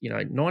spend,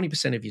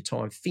 90% of your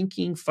time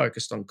thinking,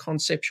 focused on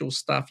conceptual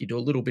stuff. You do a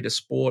little bit of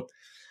sport,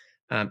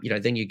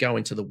 then you go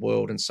into the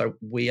world. And so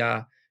we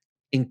are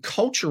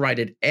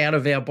enculturated out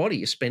of our body.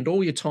 You spend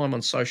all your time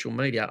on social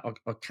media.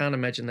 I can't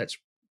imagine there's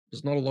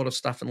not a lot of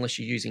stuff unless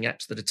you're using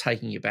apps that are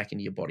taking you back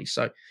into your body.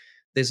 So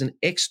there's an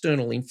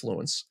external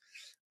influence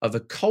of a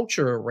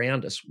culture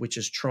around us, which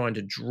is trying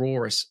to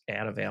draw us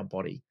out of our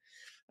body.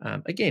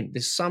 Again,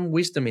 there's some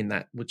wisdom in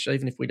that, which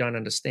even if we don't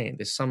understand,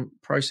 there's some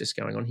process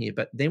going on here.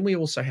 But then we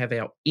also have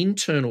our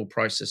internal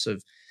process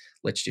of,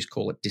 let's just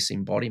call it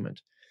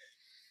disembodiment.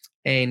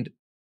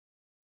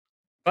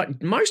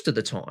 But most of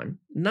the time,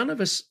 none of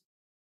us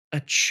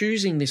are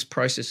choosing this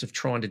process of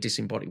trying to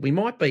disembody. We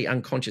might be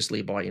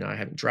unconsciously by,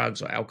 having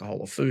drugs or alcohol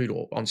or food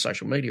or on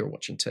social media or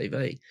watching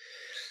TV.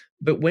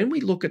 But when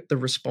we look at the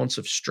response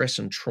of stress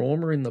and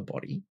trauma in the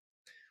body,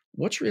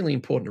 what's really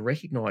important to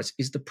recognize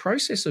is the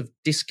process of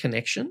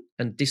disconnection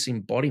and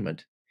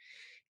disembodiment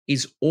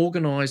is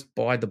organized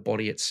by the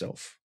body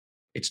itself.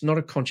 It's not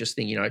a conscious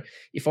thing.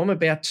 If I'm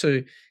about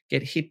to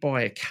get hit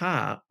by a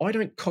car, I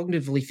don't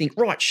cognitively think,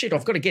 right, shit,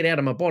 I've got to get out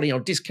of my body. I'll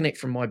disconnect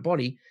from my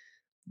body.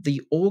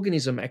 The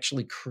organism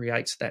actually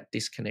creates that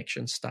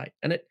disconnection state.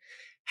 And it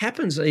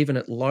happens even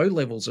at low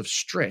levels of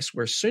stress,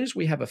 where as soon as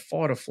we have a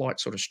fight or flight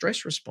sort of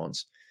stress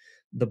response,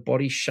 the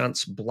body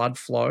shunts blood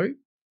flow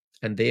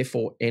and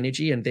therefore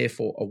energy and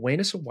therefore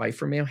awareness away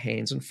from our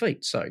hands and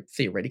feet. So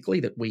theoretically,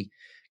 that we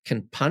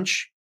can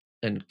punch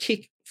and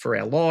kick for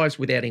our lives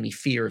without any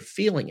fear of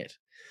feeling it.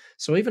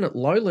 So even at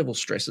low level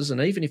stresses,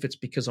 and even if it's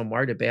because I'm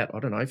worried about,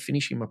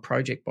 finishing my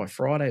project by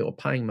Friday or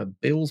paying my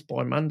bills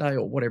by Monday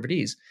or whatever it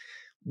is,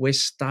 we're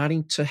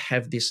starting to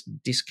have this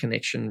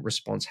disconnection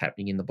response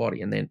happening in the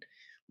body. And then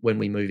when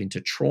we move into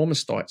trauma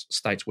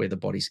states where the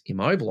body's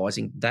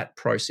immobilizing, that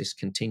process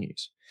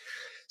continues.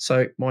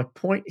 So my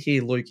point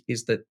here, Luke,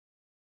 is that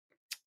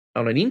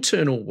on an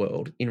internal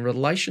world, in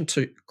relation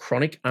to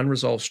chronic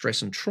unresolved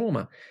stress and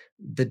trauma,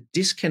 the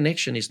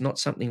disconnection is not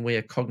something we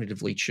are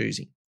cognitively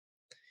choosing.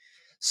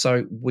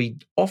 So we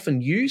often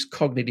use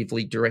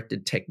cognitively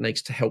directed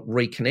techniques to help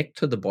reconnect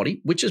to the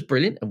body, which is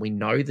brilliant. And we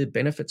know the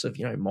benefits of,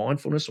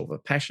 mindfulness or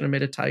Vipassana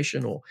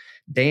meditation or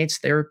dance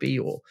therapy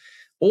or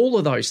all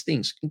of those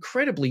things,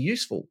 incredibly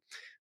useful.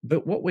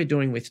 But what we're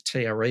doing with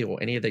TRE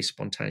or any of these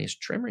spontaneous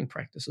tremoring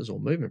practices or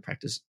movement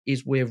practice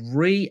is we're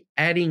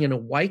re-adding and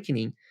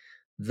awakening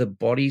the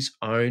body's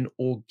own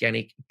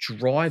organic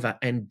driver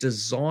and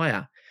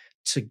desire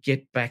to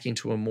get back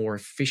into a more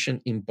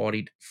efficient,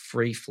 embodied,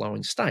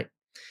 free-flowing state.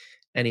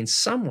 And in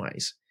some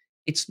ways,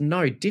 it's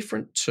no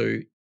different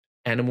to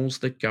animals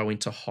that go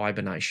into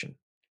hibernation.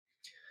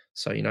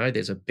 So,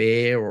 there's a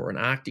bear or an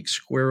Arctic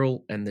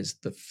squirrel, and there's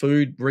the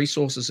food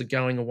resources are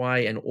going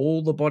away, and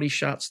all the body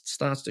starts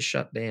to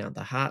shut down.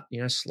 The heart,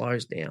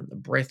 slows down, the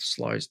breath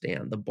slows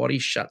down, the body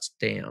shuts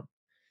down,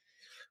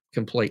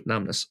 complete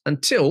numbness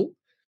until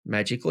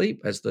magically,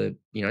 as the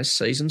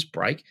seasons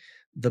break,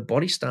 the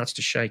body starts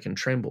to shake and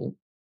tremble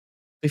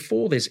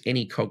before there's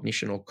any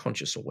cognition or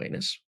conscious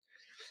awareness.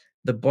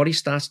 The body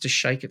starts to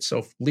shake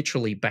itself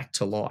literally back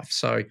to life.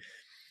 So,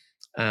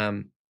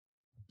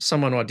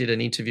 someone I did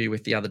an interview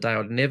with the other day,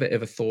 I'd never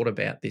ever thought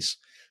about this.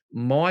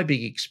 My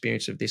big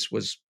experience of this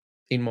was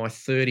in my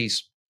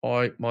 30s.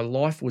 My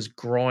life was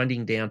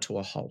grinding down to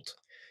a halt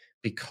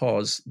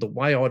because the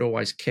way I'd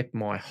always kept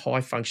my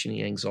high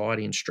functioning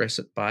anxiety and stress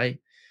at bay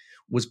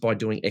was by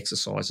doing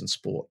exercise and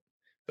sport.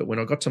 But when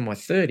I got to my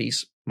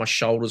 30s, my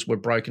shoulders were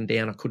broken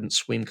down. I couldn't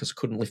swim because I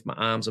couldn't lift my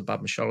arms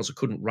above my shoulders. I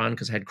couldn't run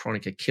because I had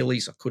chronic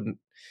Achilles. I couldn't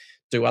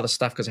do other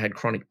stuff because I had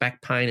chronic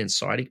back pain and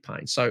sciatic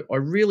pain. So I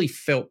really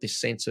felt this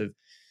sense of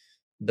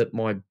that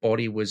my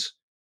body was,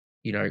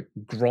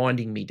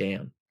 grinding me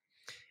down.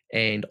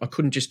 And I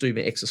couldn't just do my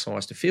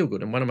exercise to feel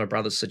good. And one of my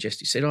brothers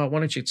suggested, he said, why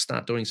don't you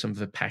start doing some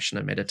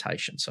Vipassana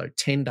meditation? So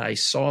 10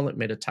 days silent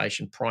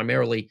meditation,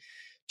 primarily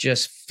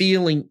just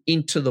feeling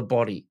into the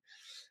body.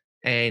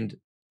 And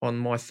on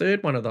my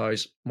third one of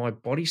those, my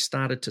body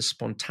started to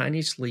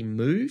spontaneously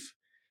move,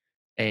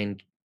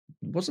 and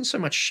it wasn't so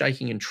much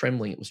shaking and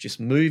trembling. It was just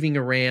moving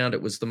around.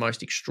 It was the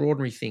most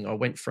extraordinary thing. I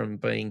went from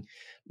being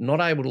not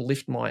able to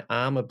lift my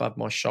arm above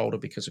my shoulder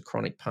because of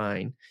chronic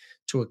pain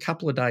to a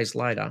couple of days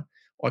later,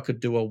 I could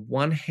do a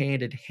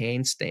one-handed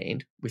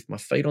handstand with my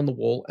feet on the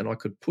wall, and I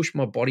could push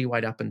my body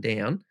weight up and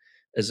down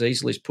as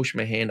easily as push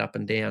my hand up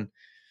and down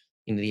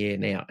in the air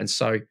now. And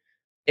so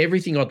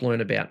everything I'd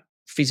learned about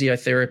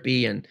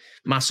physiotherapy and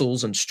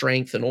muscles and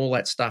strength and all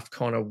that stuff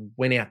kind of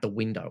went out the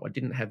window. I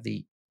didn't have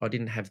the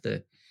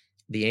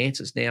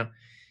answers. Now,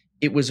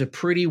 it was a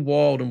pretty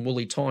wild and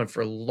woolly time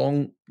for a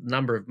long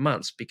number of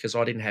months because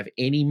I didn't have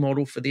any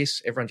model for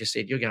this. Everyone just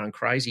said, you're going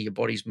crazy. Your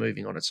body's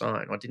moving on its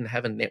own. I didn't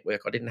have a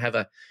network. I didn't have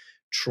a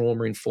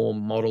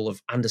trauma-informed model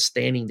of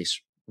understanding this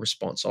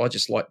response. I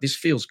just this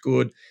feels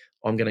good.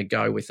 I'm going to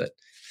go with it.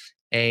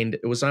 And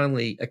it was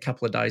only a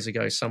couple of days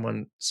ago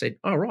someone said,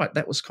 oh, right,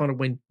 that was kind of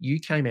when you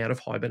came out of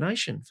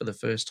hibernation for the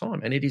first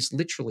time. And it is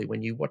literally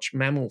when you watch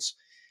mammals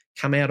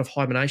come out of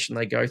hibernation,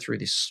 they go through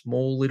this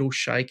small little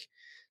shake,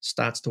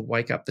 starts to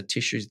wake up the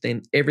tissues.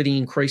 Then everything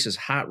increases.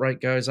 Heart rate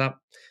goes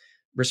up,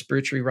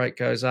 respiratory rate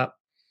goes up.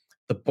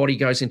 The body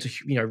goes into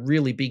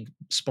really big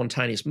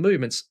spontaneous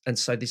movements. And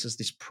so this is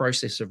this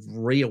process of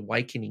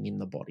reawakening in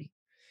the body.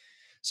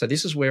 So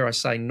this is where I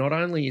say not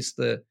only is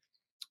the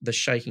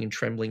shaking and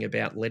trembling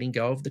about letting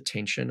go of the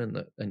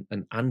tension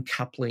and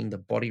uncoupling the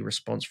body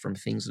response from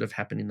things that have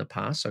happened in the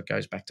past, so it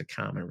goes back to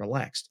calm and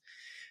relaxed.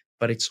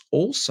 But it's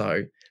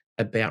also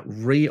about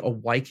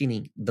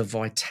reawakening the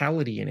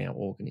vitality in our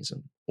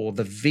organism or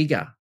the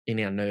vigor in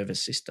our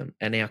nervous system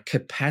and our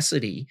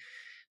capacity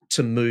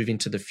to move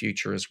into the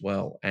future as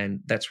well. And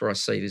that's where I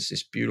see there's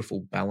this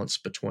beautiful balance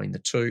between the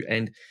two.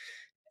 And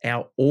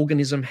our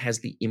organism has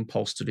the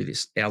impulse to do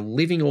this. Our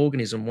living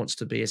organism wants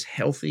to be as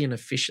healthy and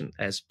efficient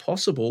as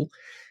possible.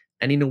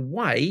 And in a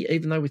way,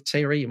 even though with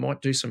TRE you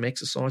might do some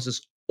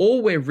exercises,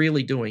 all we're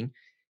really doing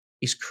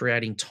is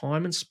creating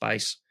time and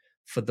space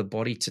for the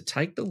body to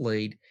take the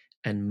lead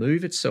and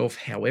move itself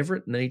however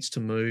it needs to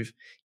move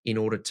in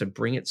order to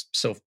bring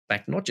itself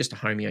back, not just to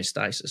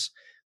homeostasis,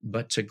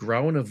 but to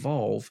grow and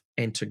evolve,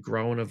 and to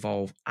grow and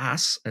evolve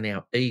us and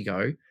our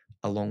ego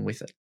along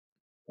with it.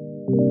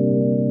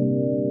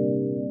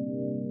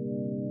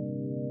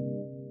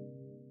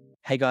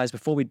 Hey guys,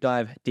 before we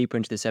dive deeper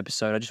into this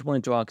episode, I just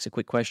wanted to ask a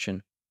quick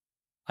question.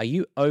 Are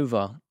you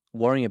over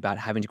worrying about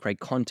having to create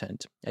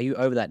content? Are you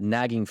over that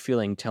nagging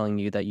feeling telling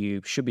you that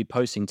you should be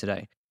posting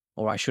today?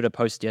 Or I should have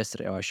posted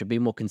yesterday, or I should be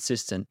more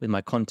consistent with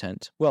my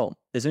content? Well,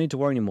 there's no need to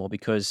worry anymore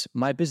because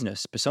my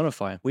business,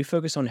 Personify, we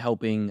focus on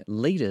helping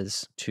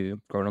leaders to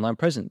grow an online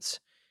presence.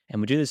 And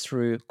we do this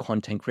through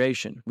content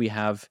creation. We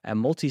have a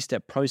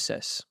multi-step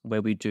process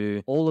where we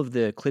do all of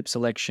the clip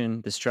selection,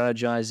 the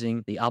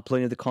strategizing, the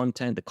uploading of the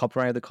content, the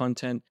copyright of the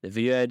content, the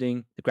video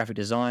editing, the graphic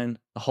design,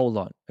 the whole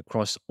lot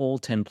across all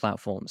 10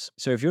 platforms.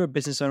 So if you're a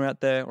business owner out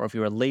there, or if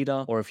you're a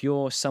leader, or if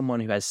you're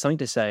someone who has something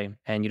to say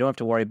and you don't have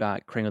to worry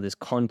about creating all this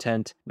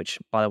content, which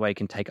by the way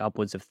can take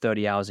upwards of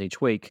 30 hours each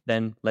week,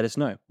 then let us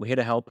know. We're here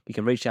to help. You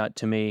can reach out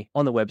to me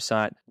on the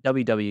website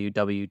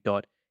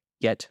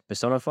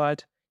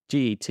www.getpersonified.co.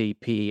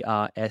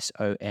 It's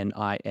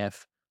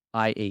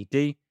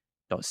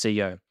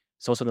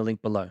also in the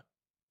link below.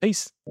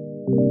 Peace.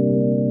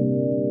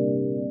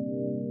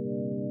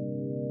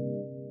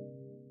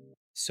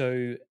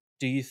 So,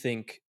 do you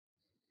think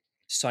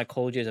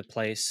psychology has a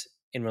place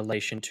in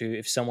relation to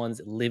if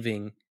someone's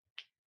living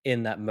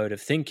in that mode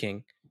of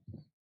thinking?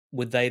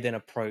 Would they then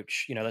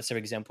approach, let's say, for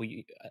example,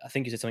 I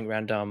think you said something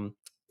around,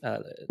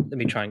 let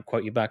me try and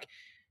quote you back,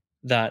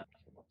 that,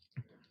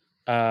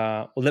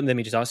 well, let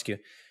me just ask you,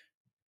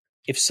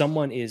 if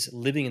someone is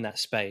living in that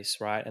space,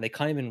 right, and they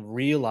can't even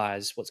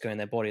realize what's going in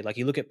their body, like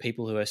you look at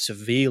people who are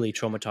severely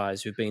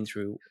traumatized, who've been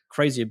through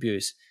crazy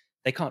abuse,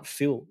 they can't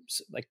feel,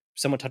 like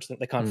someone touches them,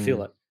 they can't feel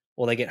Mm. it,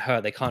 or they get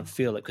hurt, they can't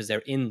feel it because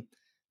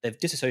they've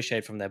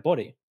disassociated from their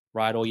body,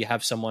 right? Or you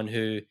have someone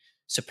who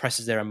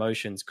suppresses their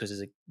emotions because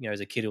as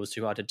a kid it was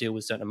too hard to deal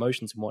with certain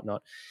emotions and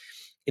whatnot.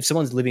 If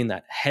someone's living in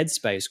that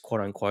headspace,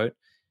 quote unquote,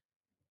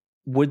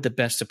 would the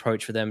best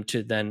approach for them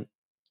to then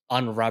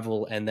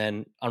unravel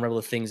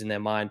the things in their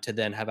mind, to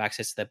then have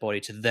access to their body,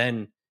 to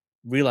then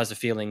realize the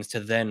feelings, to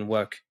then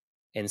work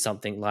in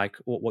something like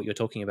what you're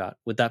talking about?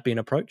 Would that be an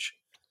approach?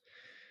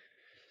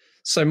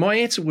 So my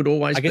answer would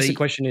always I guess the be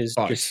question is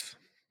just, both.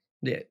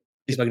 Yeah, if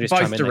is I could just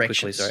chime both in there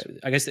quickly. Sorry, directions.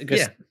 I guess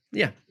Yeah,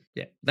 yeah,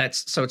 yeah.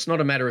 That's so. It's not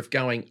a matter of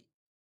going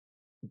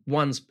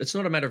one's. It's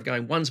not a matter of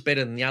going one's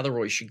better than the other,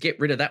 or you should get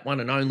rid of that one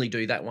and only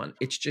do that one.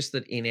 It's just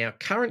that in our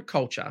current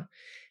culture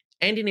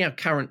and in our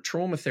current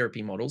trauma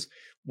therapy models,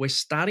 we're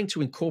starting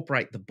to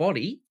incorporate the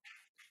body,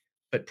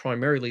 but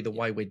primarily the yeah,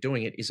 way we're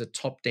doing it is a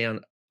top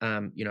down.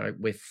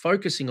 We're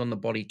focusing on the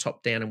body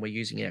top down, and we're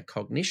using our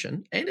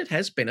cognition, and it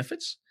has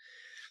benefits,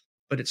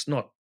 but it's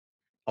not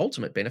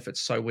ultimate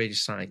benefits. So we're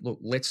just saying, look,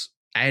 let's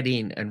add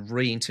in and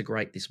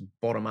reintegrate this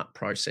bottom up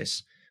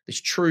process, this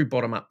true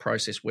bottom up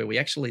process where we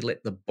actually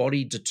let the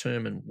body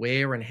determine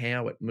where and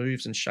how it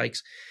moves and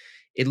shakes.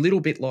 A little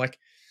bit like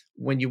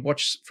when you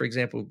watch, for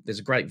example, there's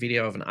a great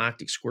video of an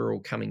Arctic squirrel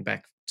coming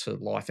back to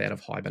life out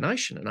of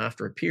hibernation. And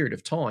after a period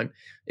of time,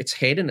 its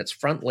head and its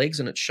front legs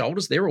and its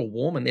shoulders, they're all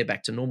warm and they're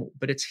back to normal,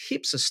 but its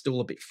hips are still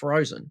a bit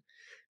frozen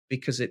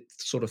because it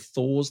sort of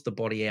thaws the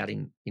body out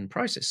in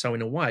process. So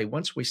in a way,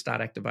 once we start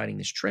activating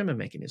this tremor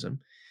mechanism,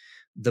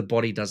 the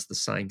body does the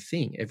same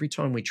thing. Every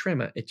time we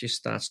tremor, it just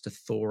starts to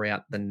thaw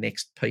out the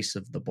next piece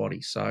of the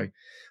body. So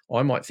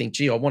I might think,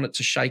 gee, I want it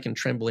to shake and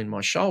tremble in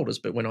my shoulders,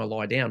 but when I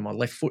lie down, my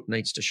left foot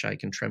needs to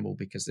shake and tremble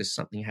because there's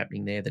something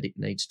happening there that it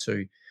needs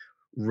to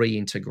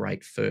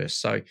reintegrate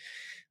first. So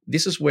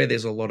this is where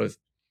there's a lot of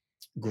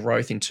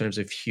growth in terms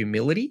of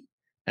humility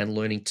and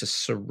learning to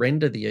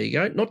surrender the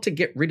ego, not to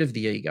get rid of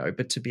the ego,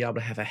 but to be able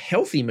to have a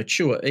healthy,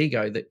 mature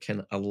ego that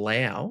can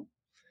allow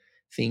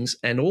things.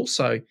 And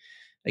also,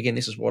 again,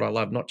 this is what I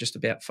love, not just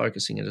about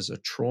focusing it as a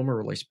trauma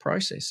release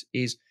process,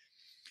 is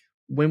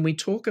when we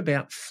talk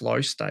about flow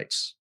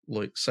states,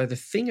 Luke. So the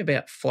thing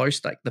about flow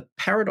state, the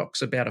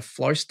paradox about a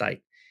flow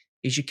state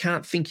is you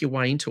can't think your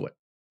way into it.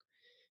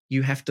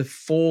 You have to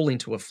fall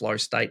into a flow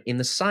state in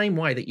the same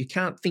way that you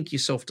can't think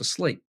yourself to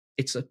sleep.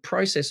 It's a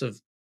process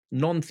of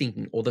non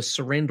thinking or the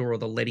surrender or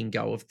the letting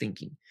go of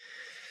thinking.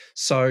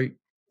 So,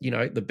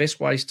 the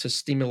best ways to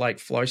stimulate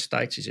flow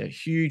states is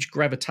huge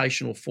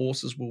gravitational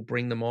forces will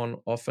bring them on.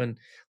 Often,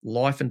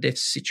 life and death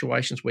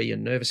situations where your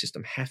nervous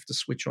system have to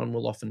switch on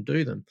will often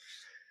do them.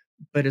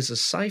 But as a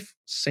safe,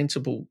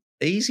 sensible,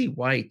 easy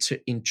way to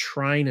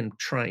entrain and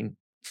train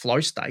flow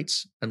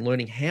states and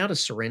learning how to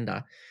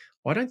surrender,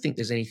 I don't think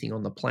there's anything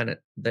on the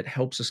planet that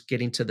helps us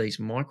get into these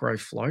micro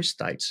flow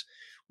states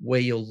where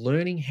you're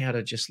learning how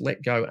to just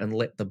let go and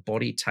let the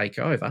body take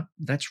over.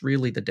 That's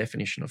really the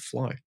definition of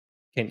flow.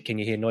 can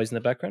you hear noise in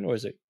the background, or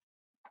is it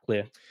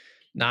clear?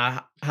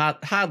 Nah,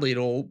 hardly at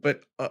all.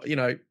 But,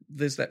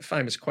 there's that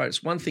famous quote.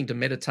 It's one thing to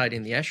meditate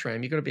in the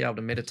ashram. You've got to be able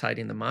to meditate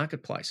in the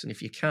marketplace. And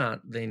if you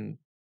can't, then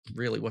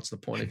really what's the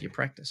point of your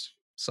practice?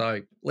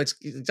 So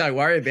don't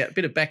worry about a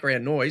bit of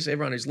background noise.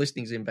 Everyone who's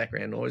listening is in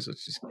background noise.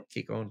 Let's just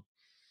kick on.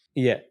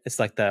 Yeah, it's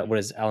like that. What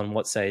does Alan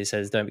Watts say? He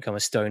says, "Don't become a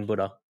stone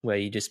Buddha, where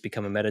you just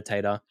become a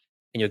meditator,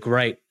 and you're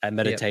great at Yep.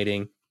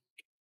 meditating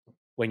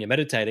when you're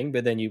meditating,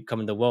 but then you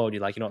come in the world,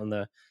 you're not on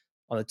the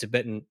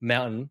Tibetan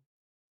mountain.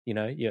 You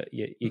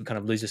kind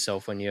of lose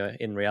yourself when you're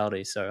in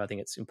reality. So I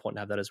think it's important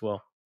to have that as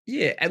well."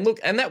 Yeah, and look,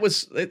 and that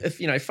was,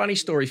 funny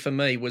story for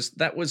me was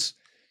that was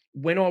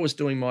when I was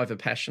doing my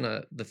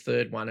Vipassana, the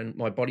third one, and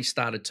my body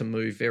started to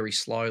move very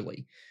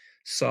slowly.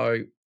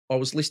 So I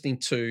was listening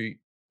to,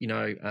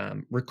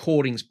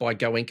 recordings by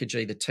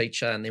Goenkaji, the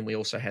teacher, and then we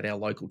also had our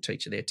local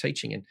teacher there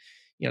teaching, and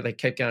they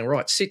kept going,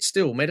 right, sit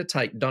still,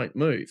 meditate, don't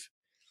move.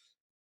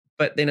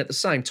 But then at the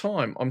same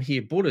time, I'm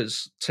here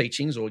Buddha's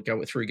teachings or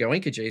go through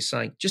Goenkaji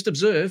saying, just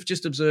observe,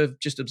 just observe,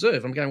 just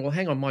observe. I'm going, well,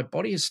 hang on, my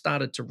body has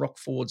started to rock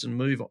forwards and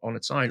move on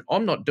its own.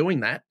 I'm not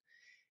doing that.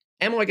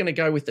 Am I going to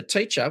go with the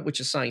teacher, which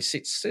is saying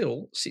sit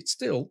still, sit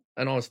still?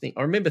 And I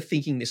remember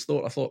thinking this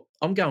thought. I thought,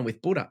 I'm going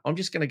with Buddha. I'm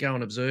just going to go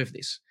and observe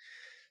this.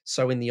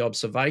 So in the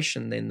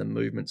observation, then the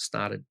movement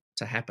started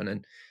to happen.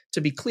 And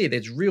to be clear,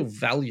 there's real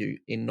value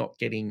in not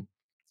getting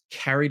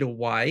carried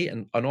away.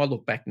 And I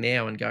look back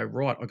now and go,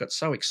 right, I got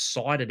so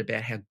excited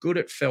about how good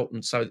it felt.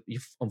 And so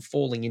I'm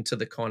falling into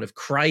the kind of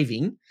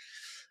craving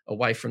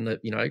away from the,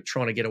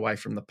 trying to get away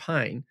from the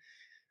pain.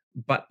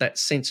 But that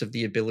sense of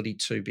the ability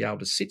to be able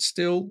to sit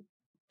still,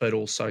 but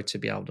also to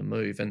be able to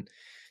move. And,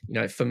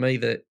 for me,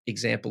 the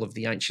example of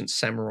the ancient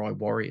samurai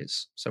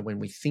warriors. So when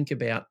we think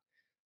about,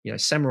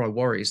 samurai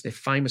warriors, they're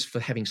famous for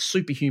having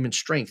superhuman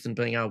strength and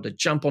being able to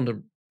jump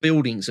onto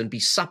buildings and be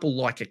supple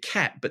like a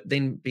cat, but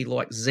then be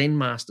like Zen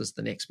masters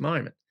the next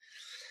moment.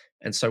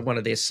 And so one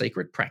of their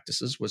secret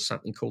practices was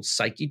something called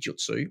Seiki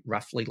Jutsu,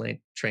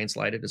 roughly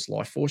translated as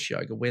life force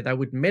yoga, where they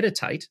would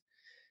meditate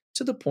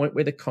to the point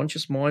where the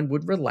conscious mind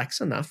would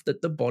relax enough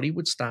that the body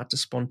would start to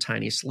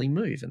spontaneously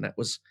move. And that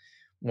was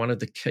one of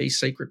the key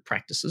secret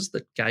practices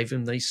that gave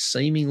them these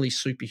seemingly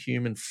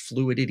superhuman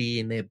fluidity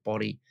in their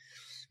body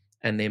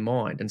and their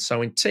mind. And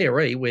so in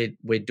TRE,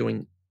 we're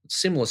doing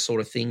similar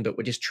sort of thing, but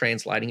we're just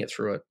translating it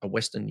through a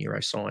Western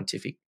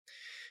neuroscientific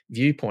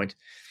viewpoint.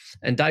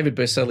 And David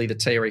Berceli, the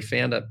TRE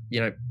founder,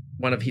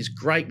 one of his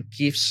great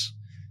gifts,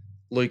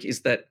 Luke,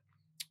 is that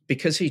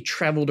because he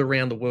traveled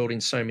around the world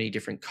in so many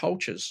different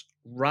cultures,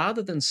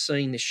 rather than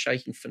seeing this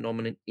shaking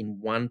phenomenon in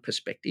one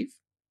perspective,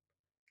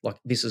 like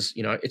this is,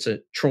 it's a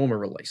trauma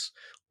release,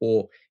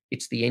 or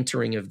it's the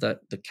entering of the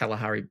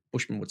Kalahari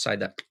Bushman would say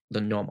that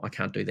the nom, I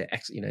can't do their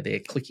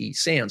clicky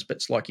sounds, but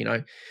it's like,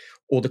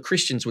 or the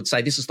Christians would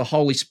say, this is the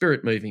Holy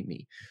Spirit moving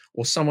me.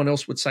 Or someone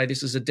else would say,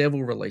 this is a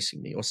devil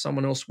releasing me. Or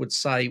someone else would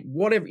say,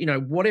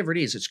 whatever it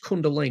is, it's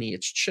Kundalini,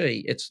 it's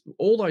Chi, it's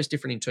all those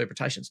different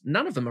interpretations.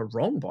 None of them are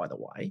wrong, by the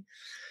way.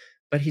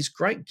 But his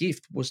great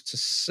gift was to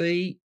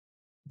see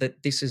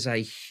that this is a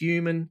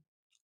human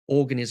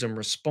organism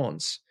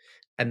response,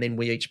 and then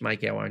we each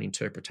make our own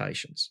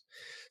interpretations.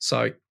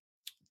 So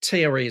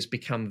TRE has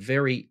become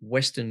very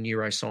Western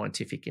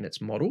neuroscientific in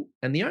its model.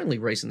 And the only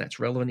reason that's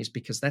relevant is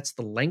because that's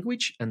the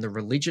language and the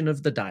religion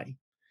of the day.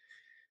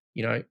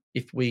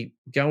 If we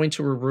go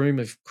into a room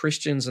of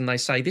Christians and they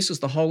say, this is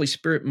the Holy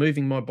Spirit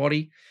moving my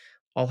body,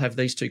 I'll have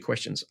these two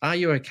questions. Are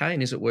you okay?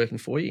 And is it working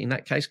for you? In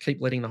that case, keep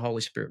letting the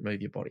Holy Spirit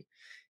move your body.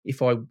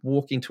 If I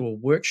walk into a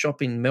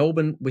workshop in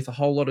Melbourne with a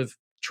whole lot of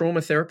trauma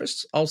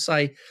therapists, I'll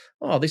say,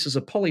 oh, this is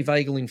a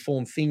polyvagal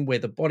informed thing where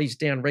the body's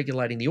down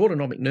regulating the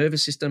autonomic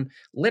nervous system.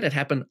 Let it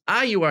happen.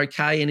 Are you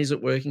okay? And is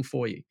it working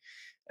for you?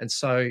 And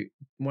so,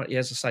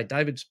 as I say,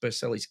 David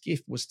Berceli's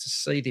gift was to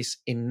see this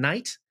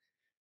innate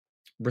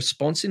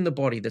response in the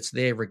body that's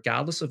there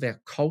regardless of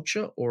our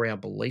culture or our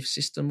belief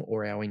system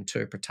or our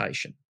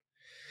interpretation.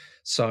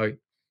 So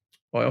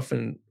I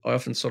often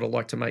sort of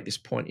like to make this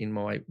point in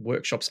my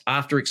workshops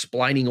after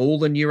explaining all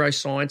the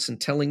neuroscience and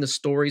telling the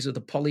stories of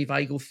the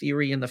polyvagal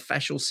theory and the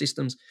fascial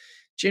systems.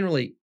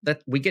 Generally,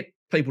 that we get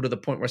people to the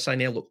point where I say,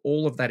 now, look,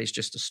 all of that is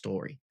just a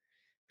story.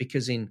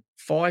 Because in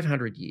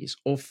 500 years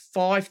or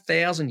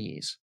 5,000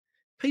 years,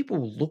 people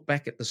will look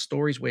back at the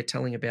stories we're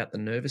telling about the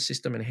nervous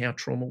system and how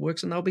trauma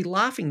works, and they'll be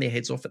laughing their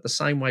heads off at the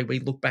same way we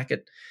look back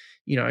at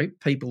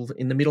people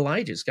in the Middle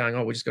Ages going,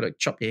 oh, we just got to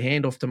chop your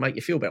hand off to make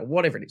you feel better,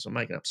 whatever it is. I'm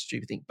making up a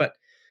stupid thing. But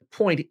the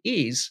point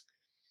is,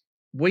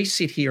 we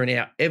sit here in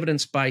our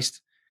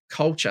evidence-based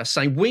culture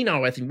saying we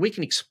know everything, we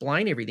can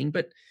explain everything,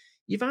 but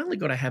you've only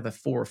got to have a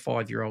 4 or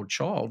 5 year old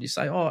child. You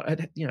say, oh,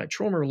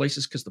 trauma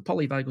releases because the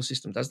polyvagal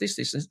system does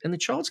this, and the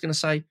child's going to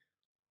say,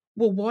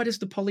 well, why does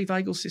the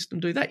polyvagal system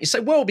do that? You say,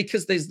 well,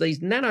 because there's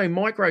these nano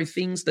micro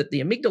things that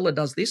the amygdala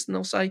does this, and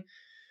they'll say,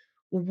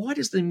 well, why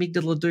does the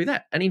amygdala do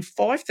that? And in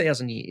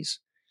 5,000 years,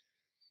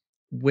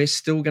 we're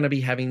still going to be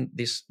having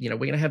this, we're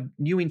going to have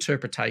new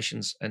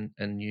interpretations and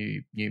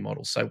new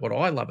models. So what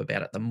I love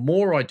about it, the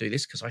more I do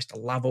this, because I used to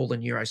love all the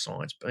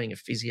neuroscience, being a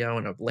physio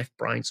and a left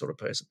brain sort of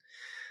person,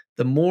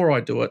 the more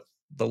I do it,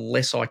 the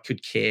less I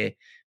could care,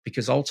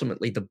 because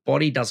ultimately the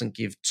body doesn't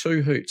give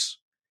two hoots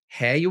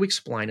how you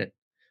explain it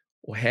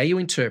or how you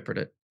interpret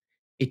it.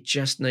 It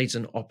just needs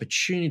an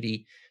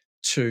opportunity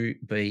to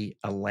be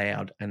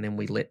allowed, and then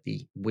we let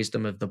the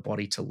wisdom of the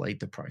body to lead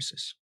the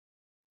process.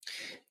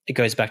 It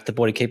goes back to the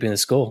body keeping the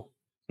score,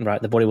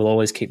 right? The body will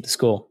always keep the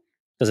score.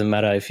 Doesn't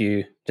matter if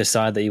you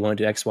decide that you want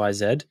to do X, Y,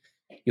 Z,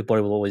 your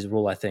body will always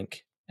rule, I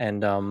think.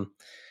 And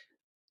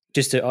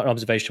just an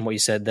observation, what you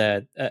said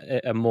there,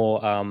 a more,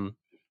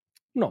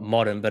 not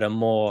modern, but a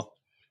more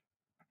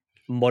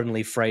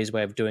modernly phrased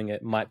way of doing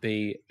it might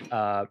be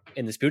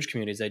in the spiritual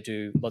communities, they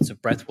do lots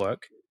of breath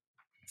work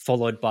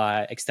followed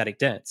by ecstatic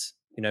dance,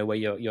 where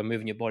you're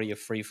moving your body, you're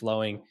free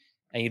flowing,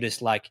 and you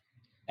just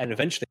and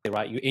eventually,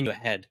 right, you're in your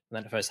head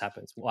when that first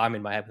happens. Well, I'm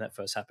in my head when that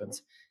first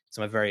happens.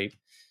 So I'm a very,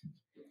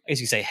 I guess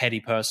you say, heady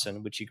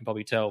person, which you can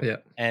probably tell. Yeah.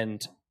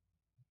 And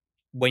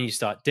when you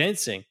start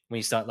dancing,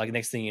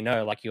 next thing you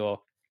know, you're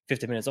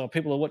 15 minutes, oh,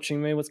 people are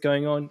watching me, what's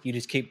going on? You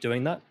just keep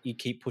doing that. You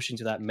keep pushing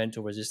to that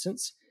mental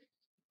resistance.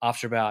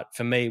 After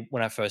for me,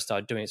 when I first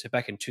started doing it, so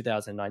back in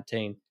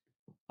 2019,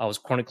 I was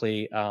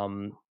chronically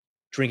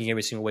drinking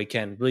every single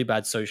weekend, really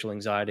bad social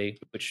anxiety,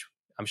 which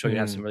I'm sure you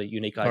have some really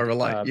unique I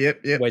relate.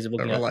 ways of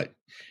looking at it.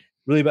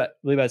 Really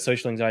bad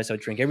social anxiety. So I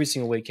drink every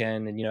single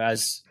weekend, and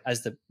as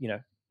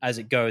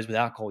it goes with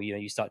alcohol,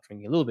 you start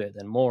drinking a little bit,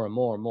 then more and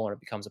more and more, and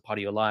it becomes a part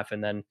of your life.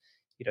 And then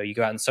you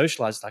go out and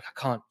socialize. It's like, I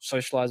can't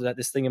socialize without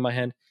this thing in my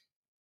hand.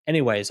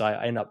 Anyways,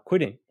 I end up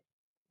quitting.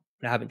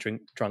 And I haven't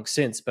drunk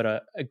since. But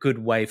a good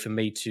way for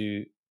me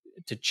to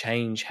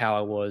change how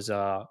I was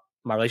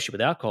my relationship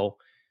with alcohol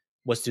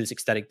was to do this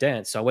ecstatic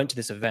dance. So I went to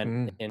this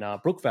event in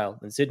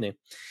Brookvale in Sydney.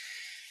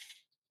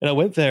 And I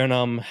went there, and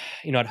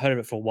I'd heard of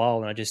it for a while,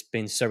 and I'd just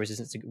been so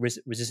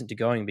resistant to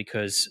going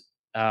because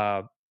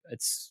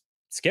it's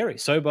scary,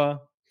 sober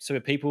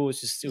people.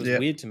 It was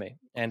weird to me.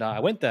 And I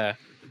went there,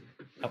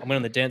 I went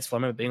on the dance floor.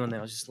 I remember being on there.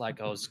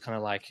 I was kind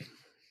of like,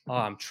 oh,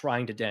 I'm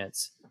trying to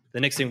dance. The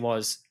next thing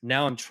was,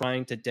 now I'm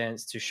trying to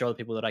dance to show the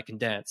people that I can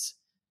dance.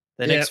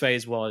 The Yeah. next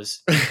phase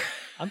was,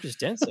 I'm just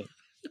dancing.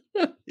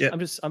 Yeah. I'm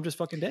just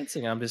fucking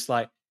dancing. I'm just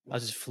like, I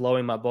was just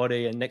flowing my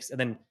body, and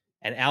then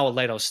an hour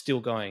later I was still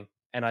going,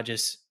 and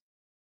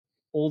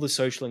all the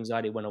social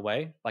anxiety went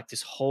away. Like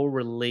this whole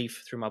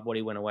relief through my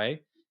body went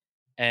away,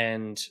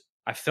 and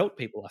I felt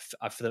people.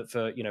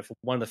 For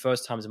one of the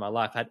first times in my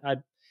life, I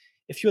had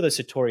a few other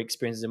Satori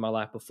experiences in my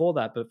life before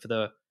that, but for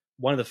the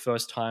one of the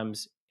first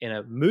times in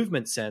a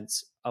movement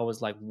sense, I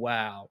was like,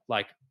 wow,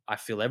 like I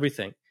feel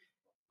everything.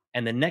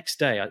 And the next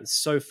day, it's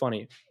so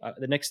funny.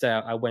 The next day,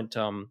 I went,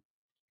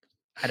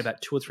 had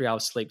about 2 or 3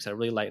 hours sleep, so a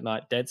really late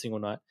night, dancing all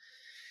night.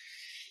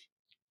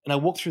 And I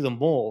walked through the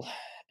mall,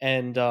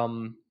 and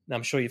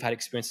I'm sure you've had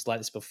experiences like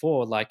this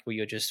before, like where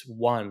you're just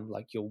one,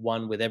 like you're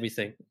one with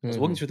everything. I was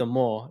walking through the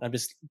mall, and I'm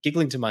just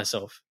giggling to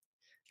myself.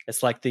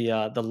 It's like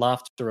the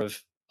laughter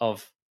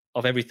of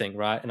everything,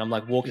 right? And I'm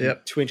like walking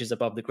Yep. 2 inches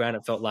above the ground.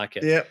 It felt like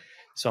it. Yep.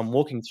 So I'm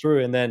walking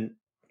through, and then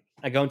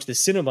I go into the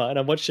cinema, and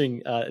I'm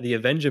watching the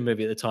Avenger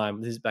movie at the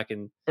time. This is back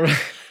in, I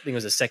think it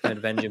was the second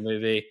Avenger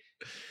movie.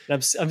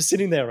 And I'm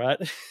sitting there, right?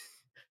 This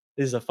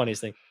is the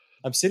funniest thing.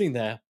 I'm sitting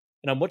there,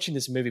 and I'm watching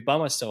this movie by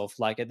myself.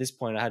 Like at this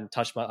point, I hadn't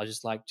touched I was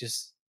just like,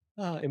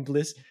 in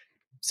bliss,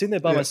 sitting there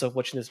by Yep. myself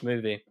watching this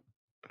movie.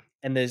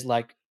 And there's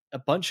like a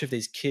bunch of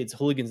these kids,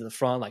 hooligans at the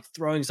front, like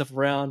throwing stuff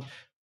around.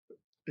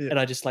 Yep. And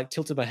I just like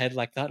tilted my head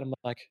like that. I'm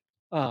like,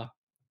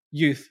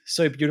 youth,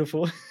 so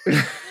beautiful.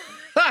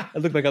 I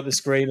look back up the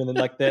screen, and then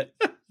like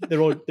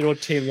they're all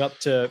teaming up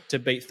to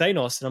beat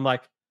Thanos, and I'm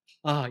like,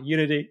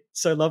 unity,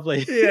 so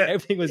lovely. Yeah.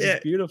 Everything was Yeah.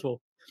 just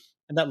beautiful.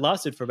 And that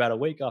lasted for about a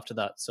week after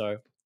that. So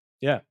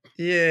yeah.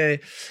 Yeah.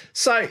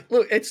 So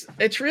look,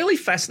 it's really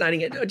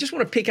fascinating. I just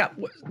want to pick up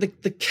the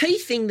key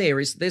thing there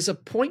is there's a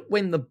point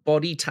when the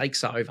body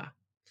takes over.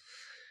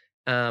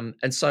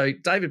 And so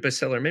David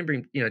Bercella, I remember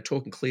him,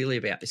 talking clearly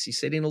about this. He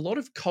said in a lot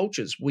of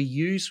cultures, we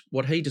use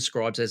what he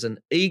describes as an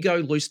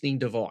ego loosening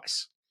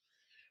device.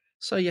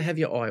 So you have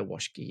your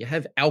ayahuasca, you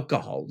have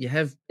alcohol, you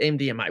have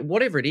MDMA,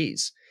 whatever it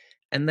is.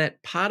 And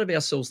that part of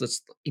ourselves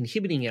that's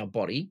inhibiting our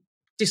body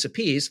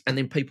disappears, and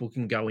then people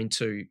can go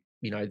into,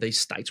 these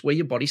states where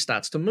your body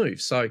starts to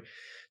move. So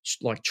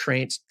like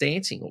trance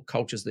dancing or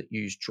cultures that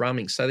use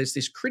drumming. So there's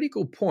this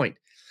critical point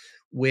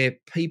where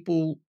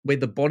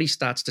the body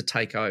starts to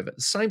take over.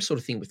 The same sort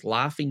of thing with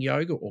laughing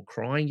yoga or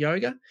crying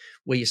yoga,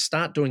 where you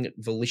start doing it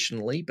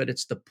volitionally, but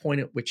it's the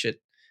point at which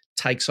it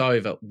takes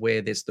over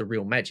where there's the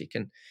real magic.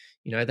 And,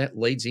 that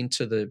leads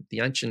into the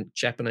ancient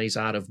Japanese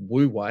art of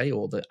Wu Wei,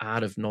 or the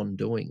art of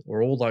non-doing,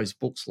 or all those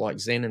books like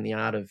Zen and the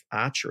Art of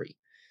Archery.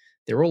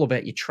 They're all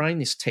about you train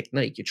this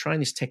technique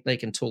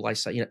until they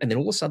say, and then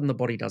all of a sudden the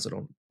body does it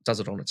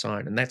on its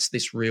own. And that's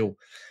this real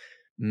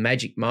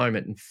magic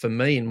moment. And for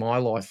me in my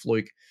life,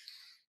 Luke,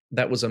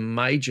 that was a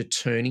major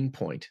turning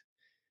point,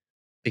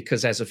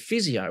 because as a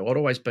physio, I'd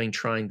always been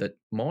trained that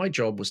my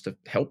job was to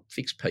help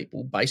fix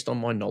people based on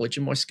my knowledge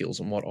and my skills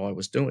and what I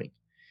was doing.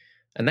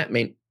 And that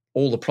meant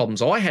all the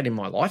problems I had in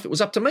my life, it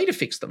was up to me to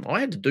fix them. I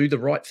had to do the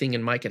right thing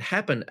and make it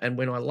happen. And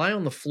when I lay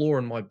on the floor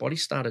and my body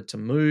started to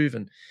move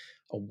and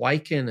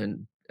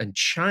awaken and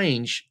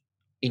change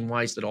in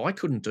ways that I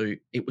couldn't do,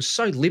 it was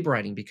so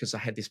liberating, because I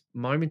had this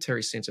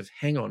momentary sense of,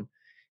 hang on,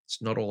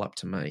 it's not all up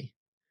to me.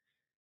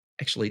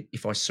 Actually,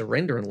 if I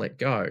surrender and let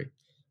go,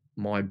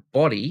 my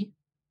body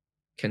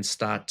can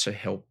start to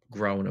help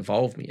grow and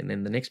evolve me. And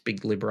then the next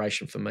big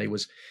liberation for me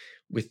was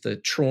with the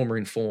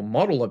trauma-informed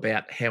model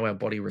about how our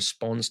body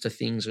responds to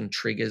things and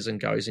triggers and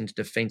goes into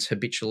defense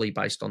habitually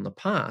based on the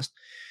past,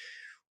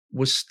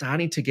 was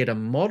starting to get a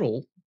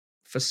model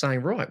for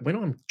saying, right, when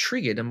I'm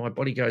triggered and my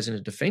body goes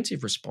into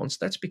defensive response,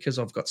 that's because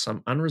I've got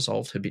some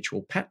unresolved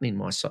habitual pattern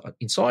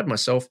inside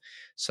myself.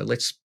 So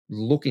let's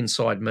look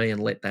inside me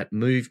and let that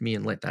move me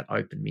and let that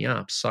open me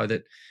up, so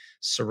that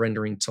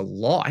surrendering to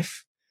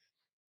life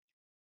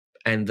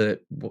and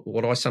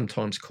what I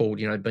sometimes called,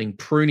 being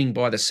pruning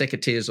by the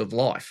secateurs of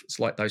life. It's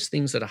like those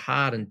things that are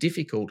hard and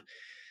difficult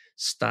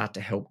start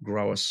to help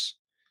grow us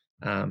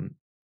and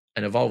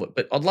evolve it.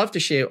 But I'd love to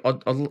share.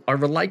 I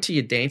relate to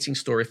your dancing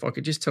story. If I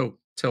could just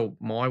tell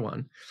my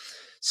one.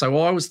 So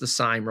I was the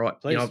same, right?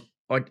 Please.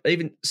 I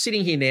even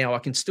sitting here now, I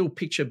can still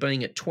picture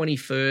being at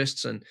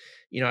 21st and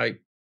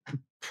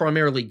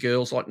primarily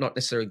girls, like not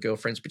necessarily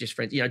girlfriends, but just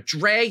friends,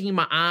 dragging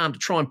my arm to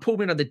try and pull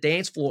me onto the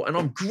dance floor. And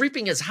I'm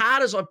gripping as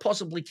hard as I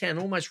possibly can,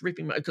 almost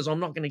ripping because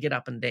I'm not going to get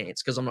up and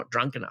dance because I'm not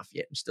drunk enough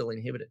yet. I'm still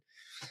inhibited.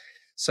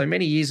 So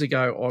many years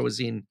ago, I was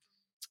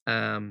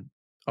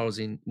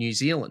in New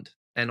Zealand,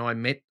 and I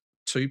met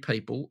two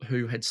people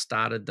who had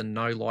started the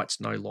No Lights,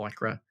 No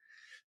Lycra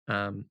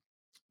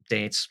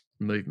dance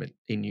movement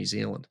in New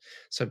Zealand.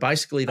 So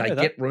basically they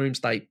get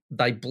rooms,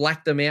 they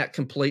black them out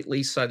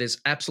completely, so there's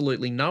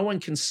absolutely no one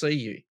can see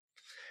you.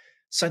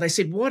 So they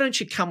said, why don't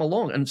you come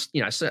along and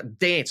so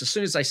dance? As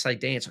soon as they say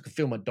dance, I can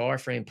feel my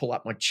diaphragm pull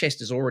up, my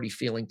chest is already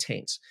feeling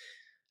tense.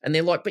 And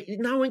they're like, but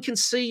no one can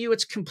see you,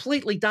 it's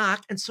completely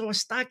dark. And so I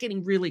start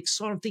getting really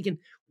excited. I'm thinking,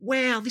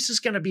 wow, this is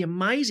going to be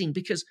amazing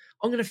because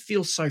I'm going to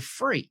feel so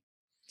free.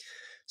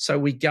 So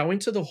we go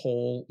into the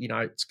hall,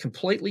 it's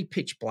completely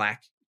pitch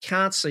black,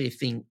 can't see a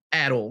thing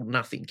at all,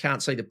 nothing,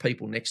 can't see the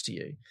people next to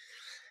you.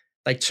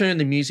 They turn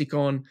the music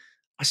on,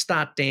 I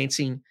start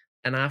dancing,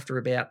 and after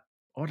about,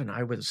 I don't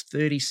know, whether it's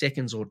 30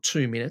 seconds or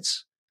 2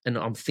 minutes, and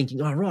I'm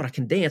thinking, oh, right, I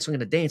can dance, I'm going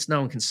to dance,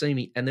 no one can see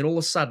me. And then all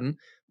of a sudden,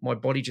 my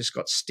body just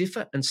got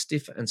stiffer and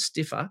stiffer and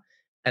stiffer,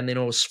 and then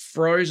I was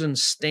frozen,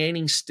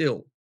 standing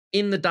still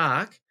in the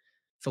dark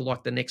for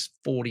like the next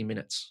 40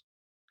 minutes.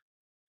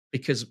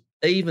 Because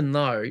even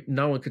though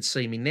no one could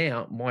see me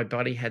now, my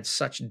body had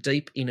such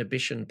deep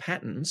inhibition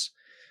patterns.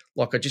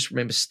 Like I just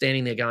remember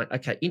standing there going,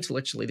 okay,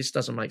 intellectually, this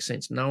doesn't make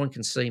sense. No one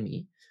can see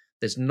me.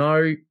 There's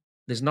no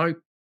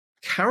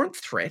current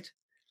threat,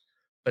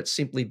 but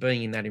simply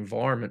being in that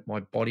environment,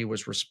 my body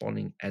was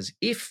responding as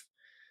if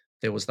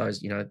there was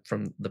those,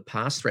 from the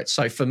past threats.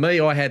 So for me,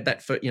 I had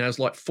that for, it was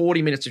like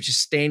 40 minutes of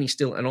just standing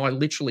still, and I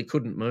literally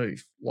couldn't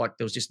move. Like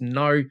there was just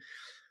no,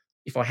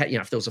 if I had,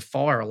 if there was a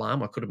fire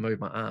alarm, I could have moved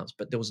my arms,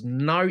 but there was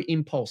no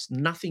impulse,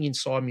 nothing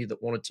inside me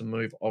that wanted to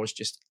move. I was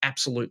just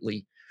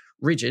absolutely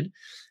rigid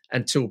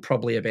until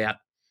probably about,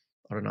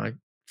 I don't know,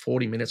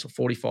 40 minutes or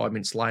 45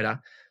 minutes later,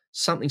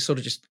 something sort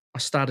of just, I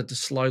started to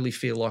slowly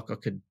feel like I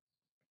could,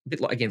 a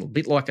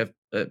bit like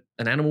an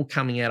animal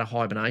coming out of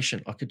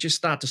hibernation. I could just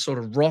start to sort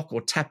of rock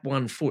or tap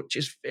one foot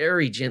just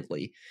very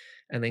gently.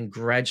 And then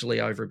gradually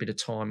over a bit of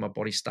time, my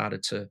body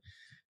started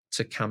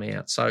to come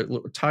out. So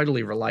look,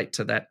 totally relate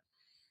to that.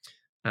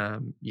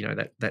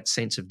 That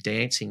sense of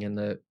dancing and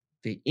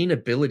the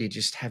inability to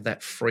just have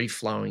that free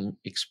flowing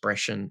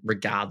expression,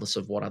 regardless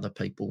of what other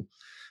people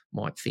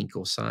might think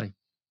or say.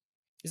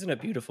 Isn't it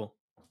beautiful?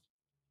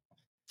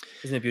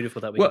 Isn't it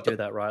beautiful that we can Well, do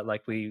that, right?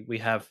 Like we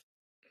have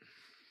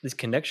this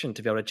connection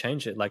to be able to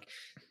change it. Like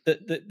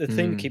the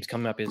thing that keeps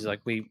coming up is like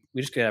we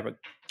just we gotta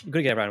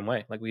get our own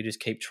way. Like we just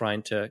keep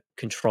trying to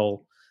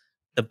control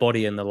the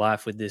body and the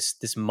life with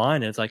this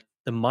mind. And it's like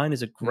the mind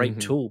is a great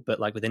tool, but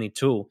like with any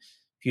tool,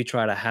 if you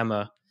try to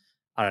hammer,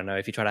 I don't know,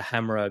 if you try to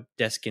hammer a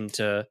desk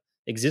into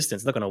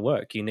existence, it's not going to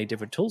work. You need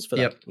different tools for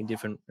that. yep, You need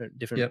different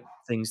yep.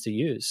 things to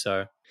use.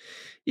 So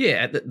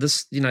Yeah,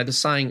 this, the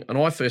saying, and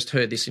I first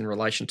heard this in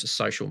relation to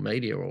social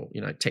media or,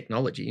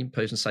 technology.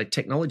 People say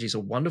technology is a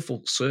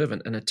wonderful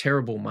servant and a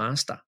terrible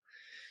master.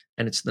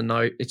 And it's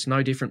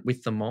no different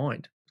with the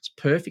mind. It's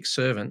perfect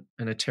servant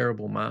and a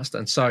terrible master.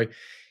 And so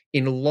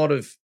in a lot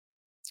of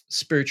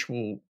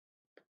spiritual,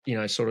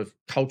 sort of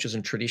cultures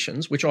and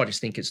traditions, which I just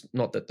think is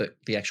not that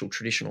the actual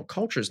traditional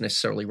culture is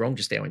necessarily wrong,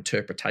 just our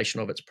interpretation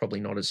of it's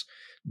probably not as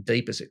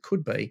deep as it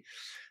could be.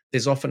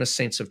 There's often a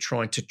sense of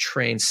trying to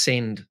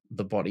transcend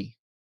the body.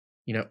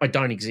 I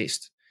don't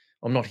exist.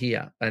 I'm not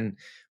here. And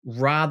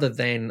rather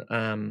than,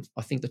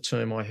 I think the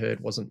term I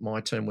heard wasn't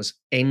my term, was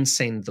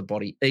ensend the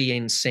body,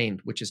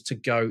 send, which is to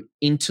go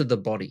into the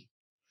body.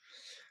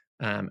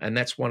 And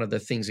that's one of the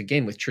things,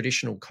 again, with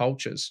traditional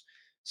cultures,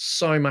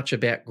 so much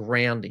about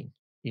grounding,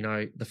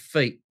 the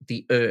feet,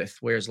 the earth,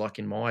 whereas like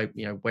in my,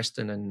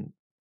 Western and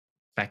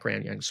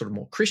background, sort of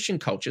more Christian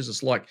cultures,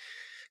 it's like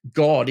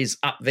God is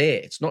up there.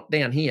 It's not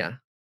down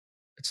here.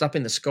 It's up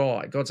in the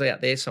sky. God's out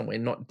there somewhere,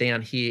 not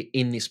down here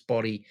in this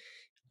body,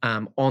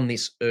 on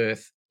this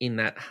earth, in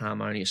that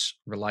harmonious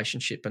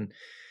relationship. And,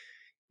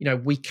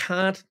 we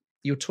can't,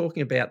 you're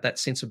talking about that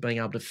sense of being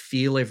able to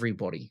feel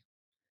everybody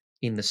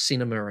in the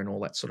cinema and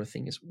all that sort of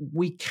thing, is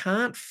we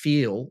can't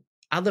feel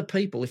other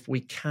people if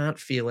we can't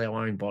feel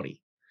our own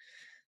body.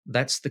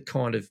 That's the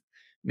kind of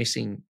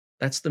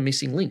that's the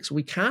missing link. So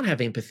we can't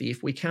have empathy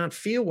if we can't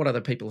feel what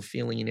other people are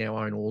feeling in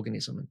our own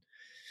organism.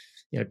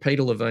 And,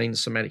 Peter Levine, the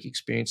somatic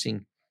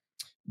experiencing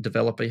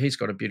developer, he's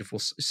got a beautiful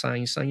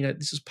saying. He's saying,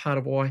 this is part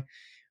of why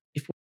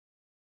if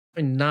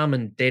we're numb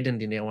and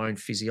deadened in our own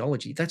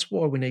physiology, that's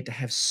why we need to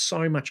have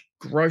so much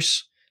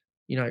gross,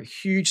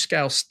 huge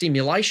scale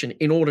stimulation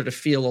in order to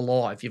feel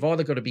alive. You've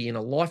either got to be in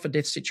a life or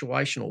death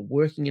situation or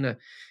working in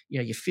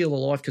you feel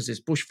alive because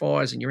there's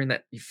bushfires and you're in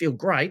that, you feel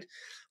great,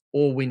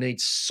 or we need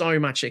so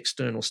much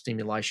external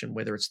stimulation,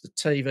 whether it's the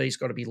TV's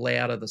got to be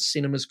louder, the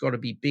cinema's got to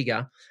be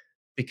bigger,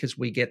 because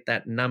we get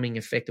that numbing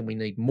effect and we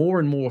need more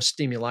and more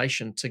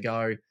stimulation to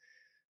go,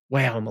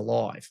 wow, I'm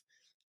alive.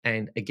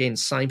 And again,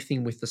 same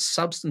thing with the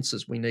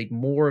substances. We need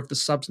more of the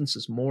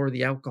substances, more of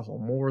the alcohol,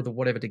 more of the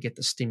whatever to get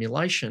the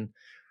stimulation,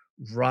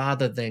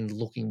 rather than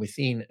looking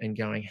within and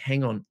going,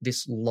 hang on,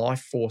 this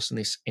life force and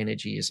this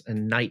energy is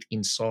innate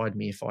inside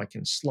me. If I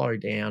can slow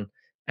down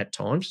at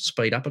times,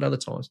 speed up at other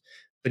times,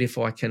 but if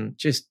I can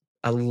just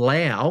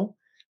allow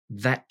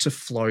that to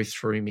flow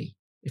through me,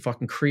 if I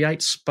can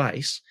create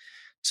space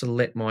to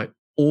let my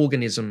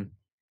organism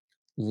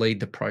lead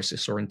the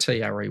process, or in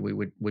TRE, we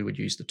would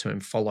use the term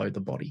follow the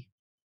body.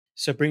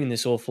 So bringing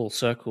this all full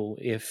circle,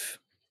 if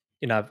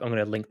I'm going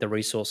to link the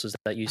resources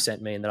that you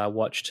sent me and that I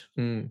watched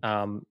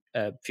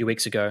a few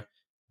weeks ago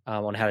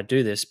on how to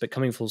do this. But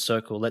coming full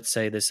circle, let's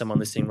say there's someone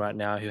listening right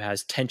now who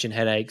has tension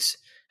headaches,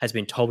 has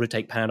been told to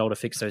take Panadol to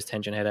fix those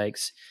tension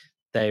headaches.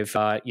 they've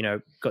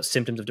got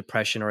symptoms of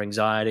depression or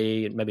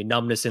anxiety, and maybe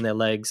numbness in their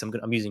legs.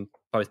 I'm using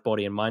both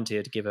body and mind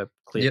here to give a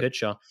clear Yep.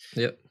 picture.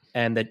 Yep.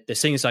 And they're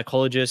seeing a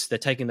psychologist, they're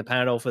taking the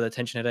Panadol for their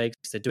tension headaches,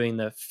 they're doing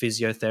the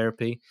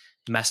physiotherapy,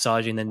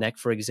 massaging the neck,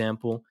 for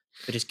example.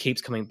 It just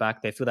keeps coming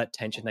back. They feel that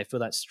tension, they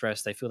feel that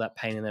stress, they feel that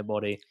pain in their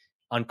body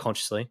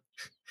unconsciously.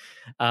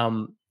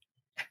 Um,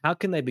 how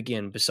can they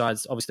begin,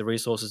 besides obviously the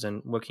resources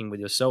and working with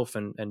yourself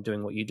and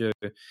doing what you do?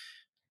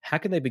 How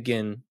can they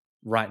begin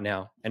right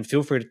now? And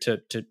feel free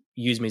to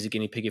use me as a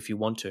guinea pig if you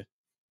want to.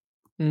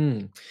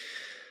 Mm.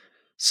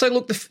 So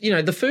look,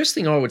 the first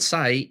thing I would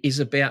say is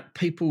about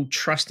people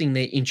trusting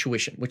their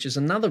intuition, which is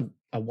another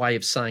a way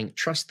of saying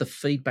trust the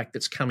feedback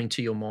that's coming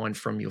to your mind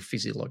from your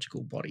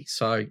physiological body.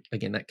 So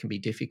again, that can be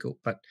difficult,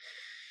 but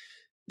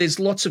there's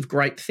lots of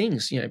great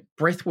things.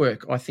 Breath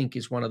work, I think,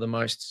 is one of the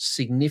most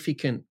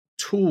significant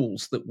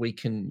tools that we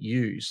can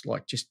use,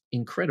 like just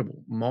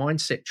incredible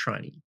mindset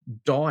training,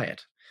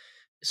 diet,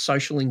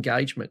 social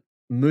engagement,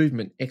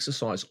 movement,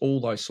 exercise, all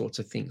those sorts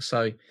of things.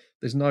 So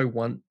there's no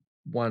one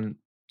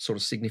sort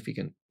of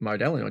significant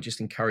modality. I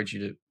just encourage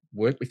you to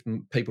work with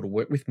people to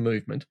work with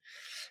movement,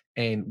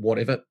 and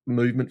whatever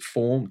movement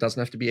form. Doesn't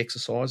have to be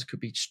exercise. It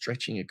could be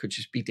stretching. It could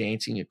just be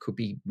dancing. It could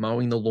be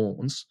mowing the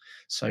lawns.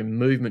 So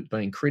movement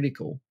being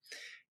critical,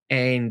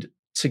 and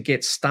to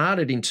get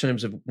started in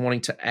terms of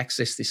wanting to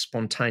access this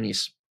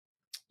spontaneous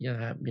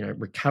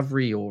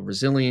recovery or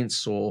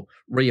resilience or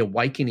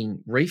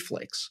reawakening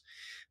reflex,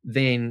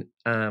 then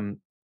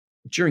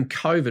during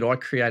COVID, I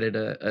created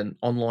an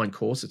online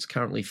course. It's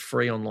currently a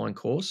free online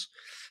course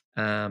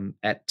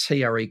at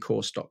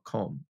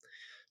trecourse.com.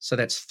 So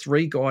that's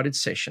 3 guided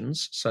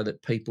sessions so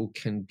that people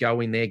can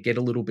go in there, get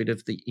a little bit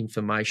of the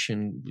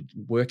information,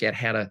 work out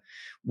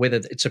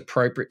whether it's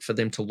appropriate for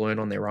them to learn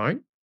on their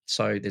own.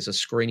 So there's a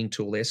screening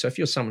tool there. So if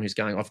you're someone who's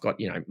going, I've got,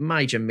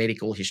 major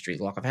medical history,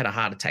 like I've had a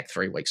heart attack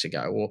 3 weeks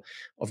ago, or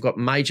I've got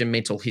major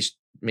mental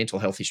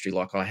health history,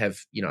 like I have,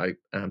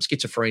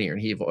 schizophrenia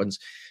and here,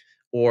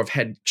 or I've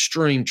had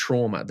extreme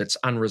trauma that's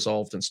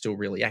unresolved and still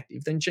really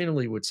active, then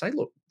generally would say,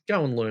 look,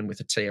 go and learn with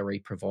a TRE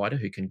provider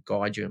who can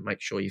guide you and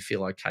make sure you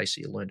feel okay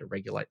so you learn to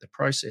regulate the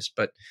process.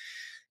 But,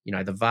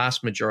 the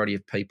vast majority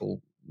of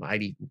people,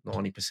 80,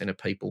 90% of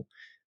people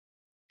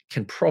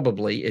can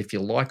probably, if you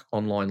like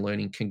online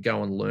learning, can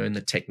go and learn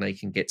the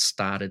technique and get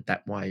started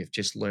that way of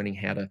just learning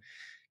how to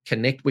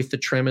connect with the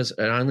tremors.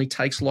 It only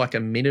takes like a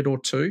minute or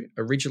two.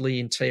 Originally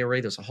in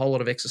TRE, there's a whole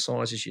lot of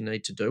exercises you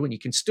need to do, and you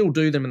can still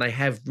do them and they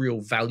have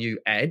real value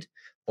add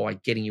by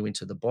getting you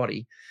into the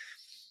body.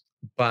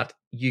 But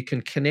you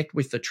can connect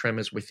with the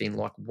tremors within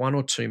like 1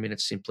 or 2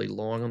 minutes, simply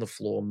lying on the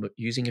floor,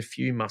 using a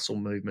few muscle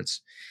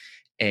movements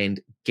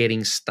and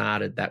getting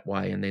started that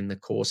way. And then the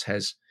course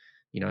has,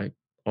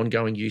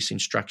 ongoing use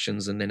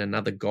instructions and then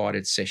another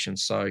guided session.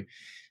 So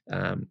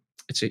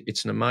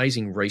it's an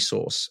amazing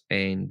resource.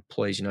 And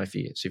please,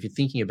 if you're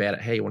thinking about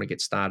it, how you want to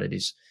get started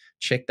is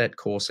check that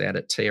course out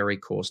at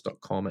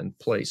trecourse.com, and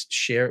please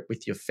share it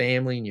with your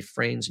family and your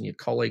friends and your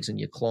colleagues and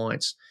your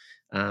clients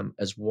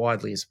as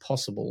widely as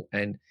possible.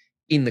 And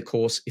in the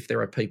course, if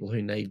there are people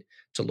who need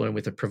to learn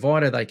with a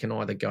provider, they can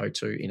either go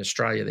to, in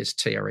Australia, there's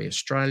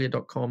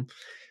treaustralia.com,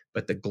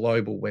 but the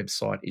global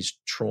website is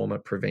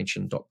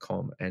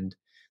traumaprevention.com. And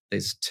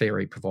there's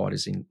TRE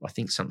providers in, I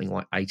think, something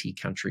like 80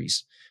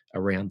 countries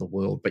around the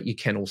world. But you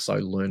can also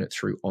learn it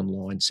through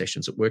online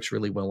sessions. It works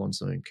really well on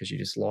Zoom because you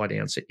just lie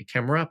down, set your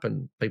camera up,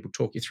 and people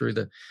talk you through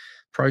the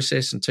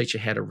process and teach you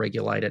how to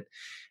regulate it.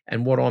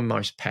 And what I'm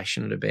most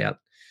passionate about,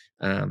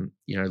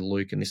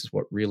 Luke, and this is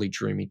what really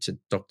drew me to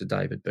Dr.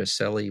 David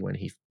Berselli when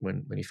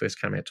he first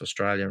came out to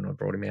Australia and I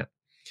brought him out,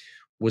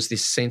 was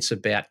this sense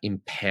about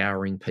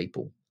empowering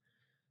people.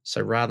 So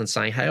rather than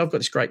saying, hey, I've got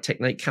this great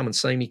technique, come and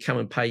see me, come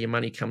and pay your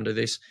money, come do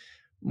this,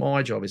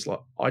 my job is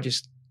I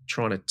just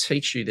trying to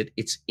teach you that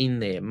it's in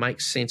there, make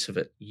sense of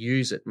it,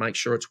 use it, make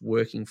sure it's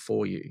working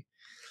for you.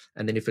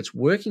 And then if it's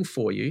working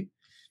for you,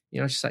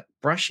 just say,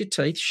 brush your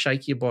teeth,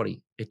 shake your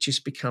body. It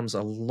just becomes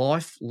a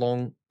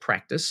lifelong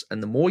practice.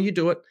 And the more you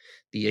do it,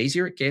 the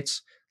easier it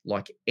gets.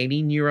 Like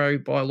any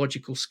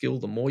neurobiological skill,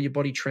 the more your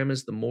body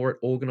tremors, the more it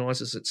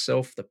organizes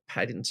itself. The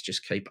patterns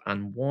just keep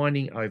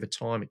unwinding over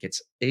time. It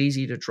gets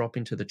easy to drop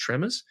into the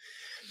tremors.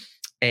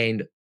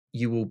 And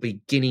you will be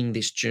beginning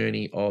this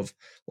journey of,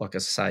 like I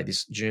say,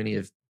 this journey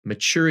of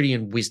maturity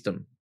and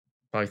wisdom,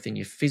 both in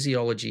your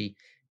physiology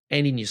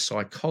and in your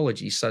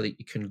psychology, so that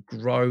you can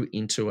grow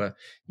into a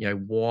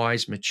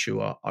wise,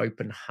 mature,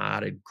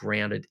 open-hearted,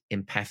 grounded,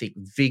 empathic,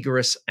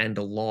 vigorous, and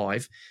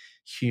alive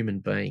human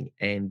being.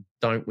 And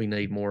don't we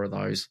need more of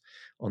those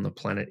on the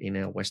planet in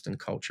our Western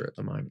culture at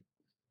the moment?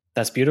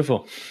 That's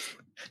beautiful.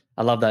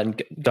 I love that.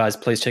 And guys,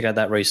 please check out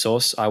that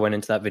resource. I went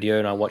into that video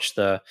and I watched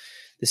the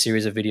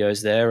series of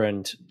videos there,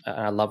 and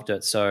I loved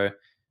it. So,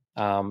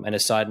 and a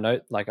side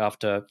note, like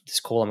after this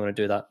call, I'm going to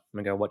do that. I'm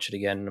going to go watch it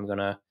again, and I'm going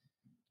to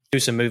do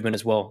some movement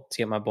as well to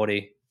get my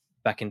body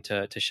back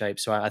into shape.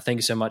 So I thank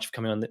you so much for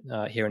coming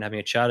on here and having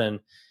a chat.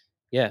 And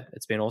yeah,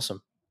 it's been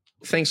awesome.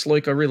 Thanks,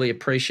 Luke. I really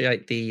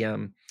appreciate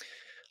the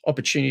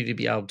opportunity to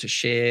be able to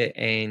share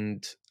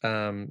and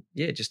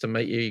just to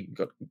meet you. You've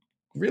got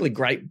really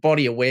great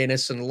body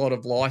awareness and a lot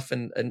of life,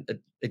 and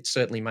it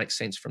certainly makes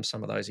sense from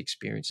some of those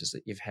experiences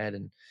that you've had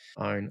and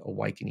own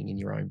awakening in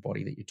your own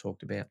body that you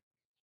talked about.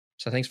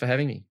 So thanks for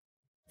having me.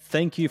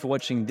 Thank you for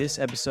watching this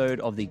episode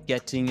of the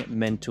Getting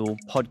Mental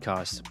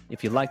podcast.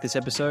 If you like this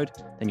episode,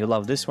 then you'll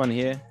love this one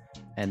here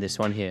and this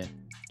one here.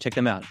 Check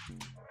them out.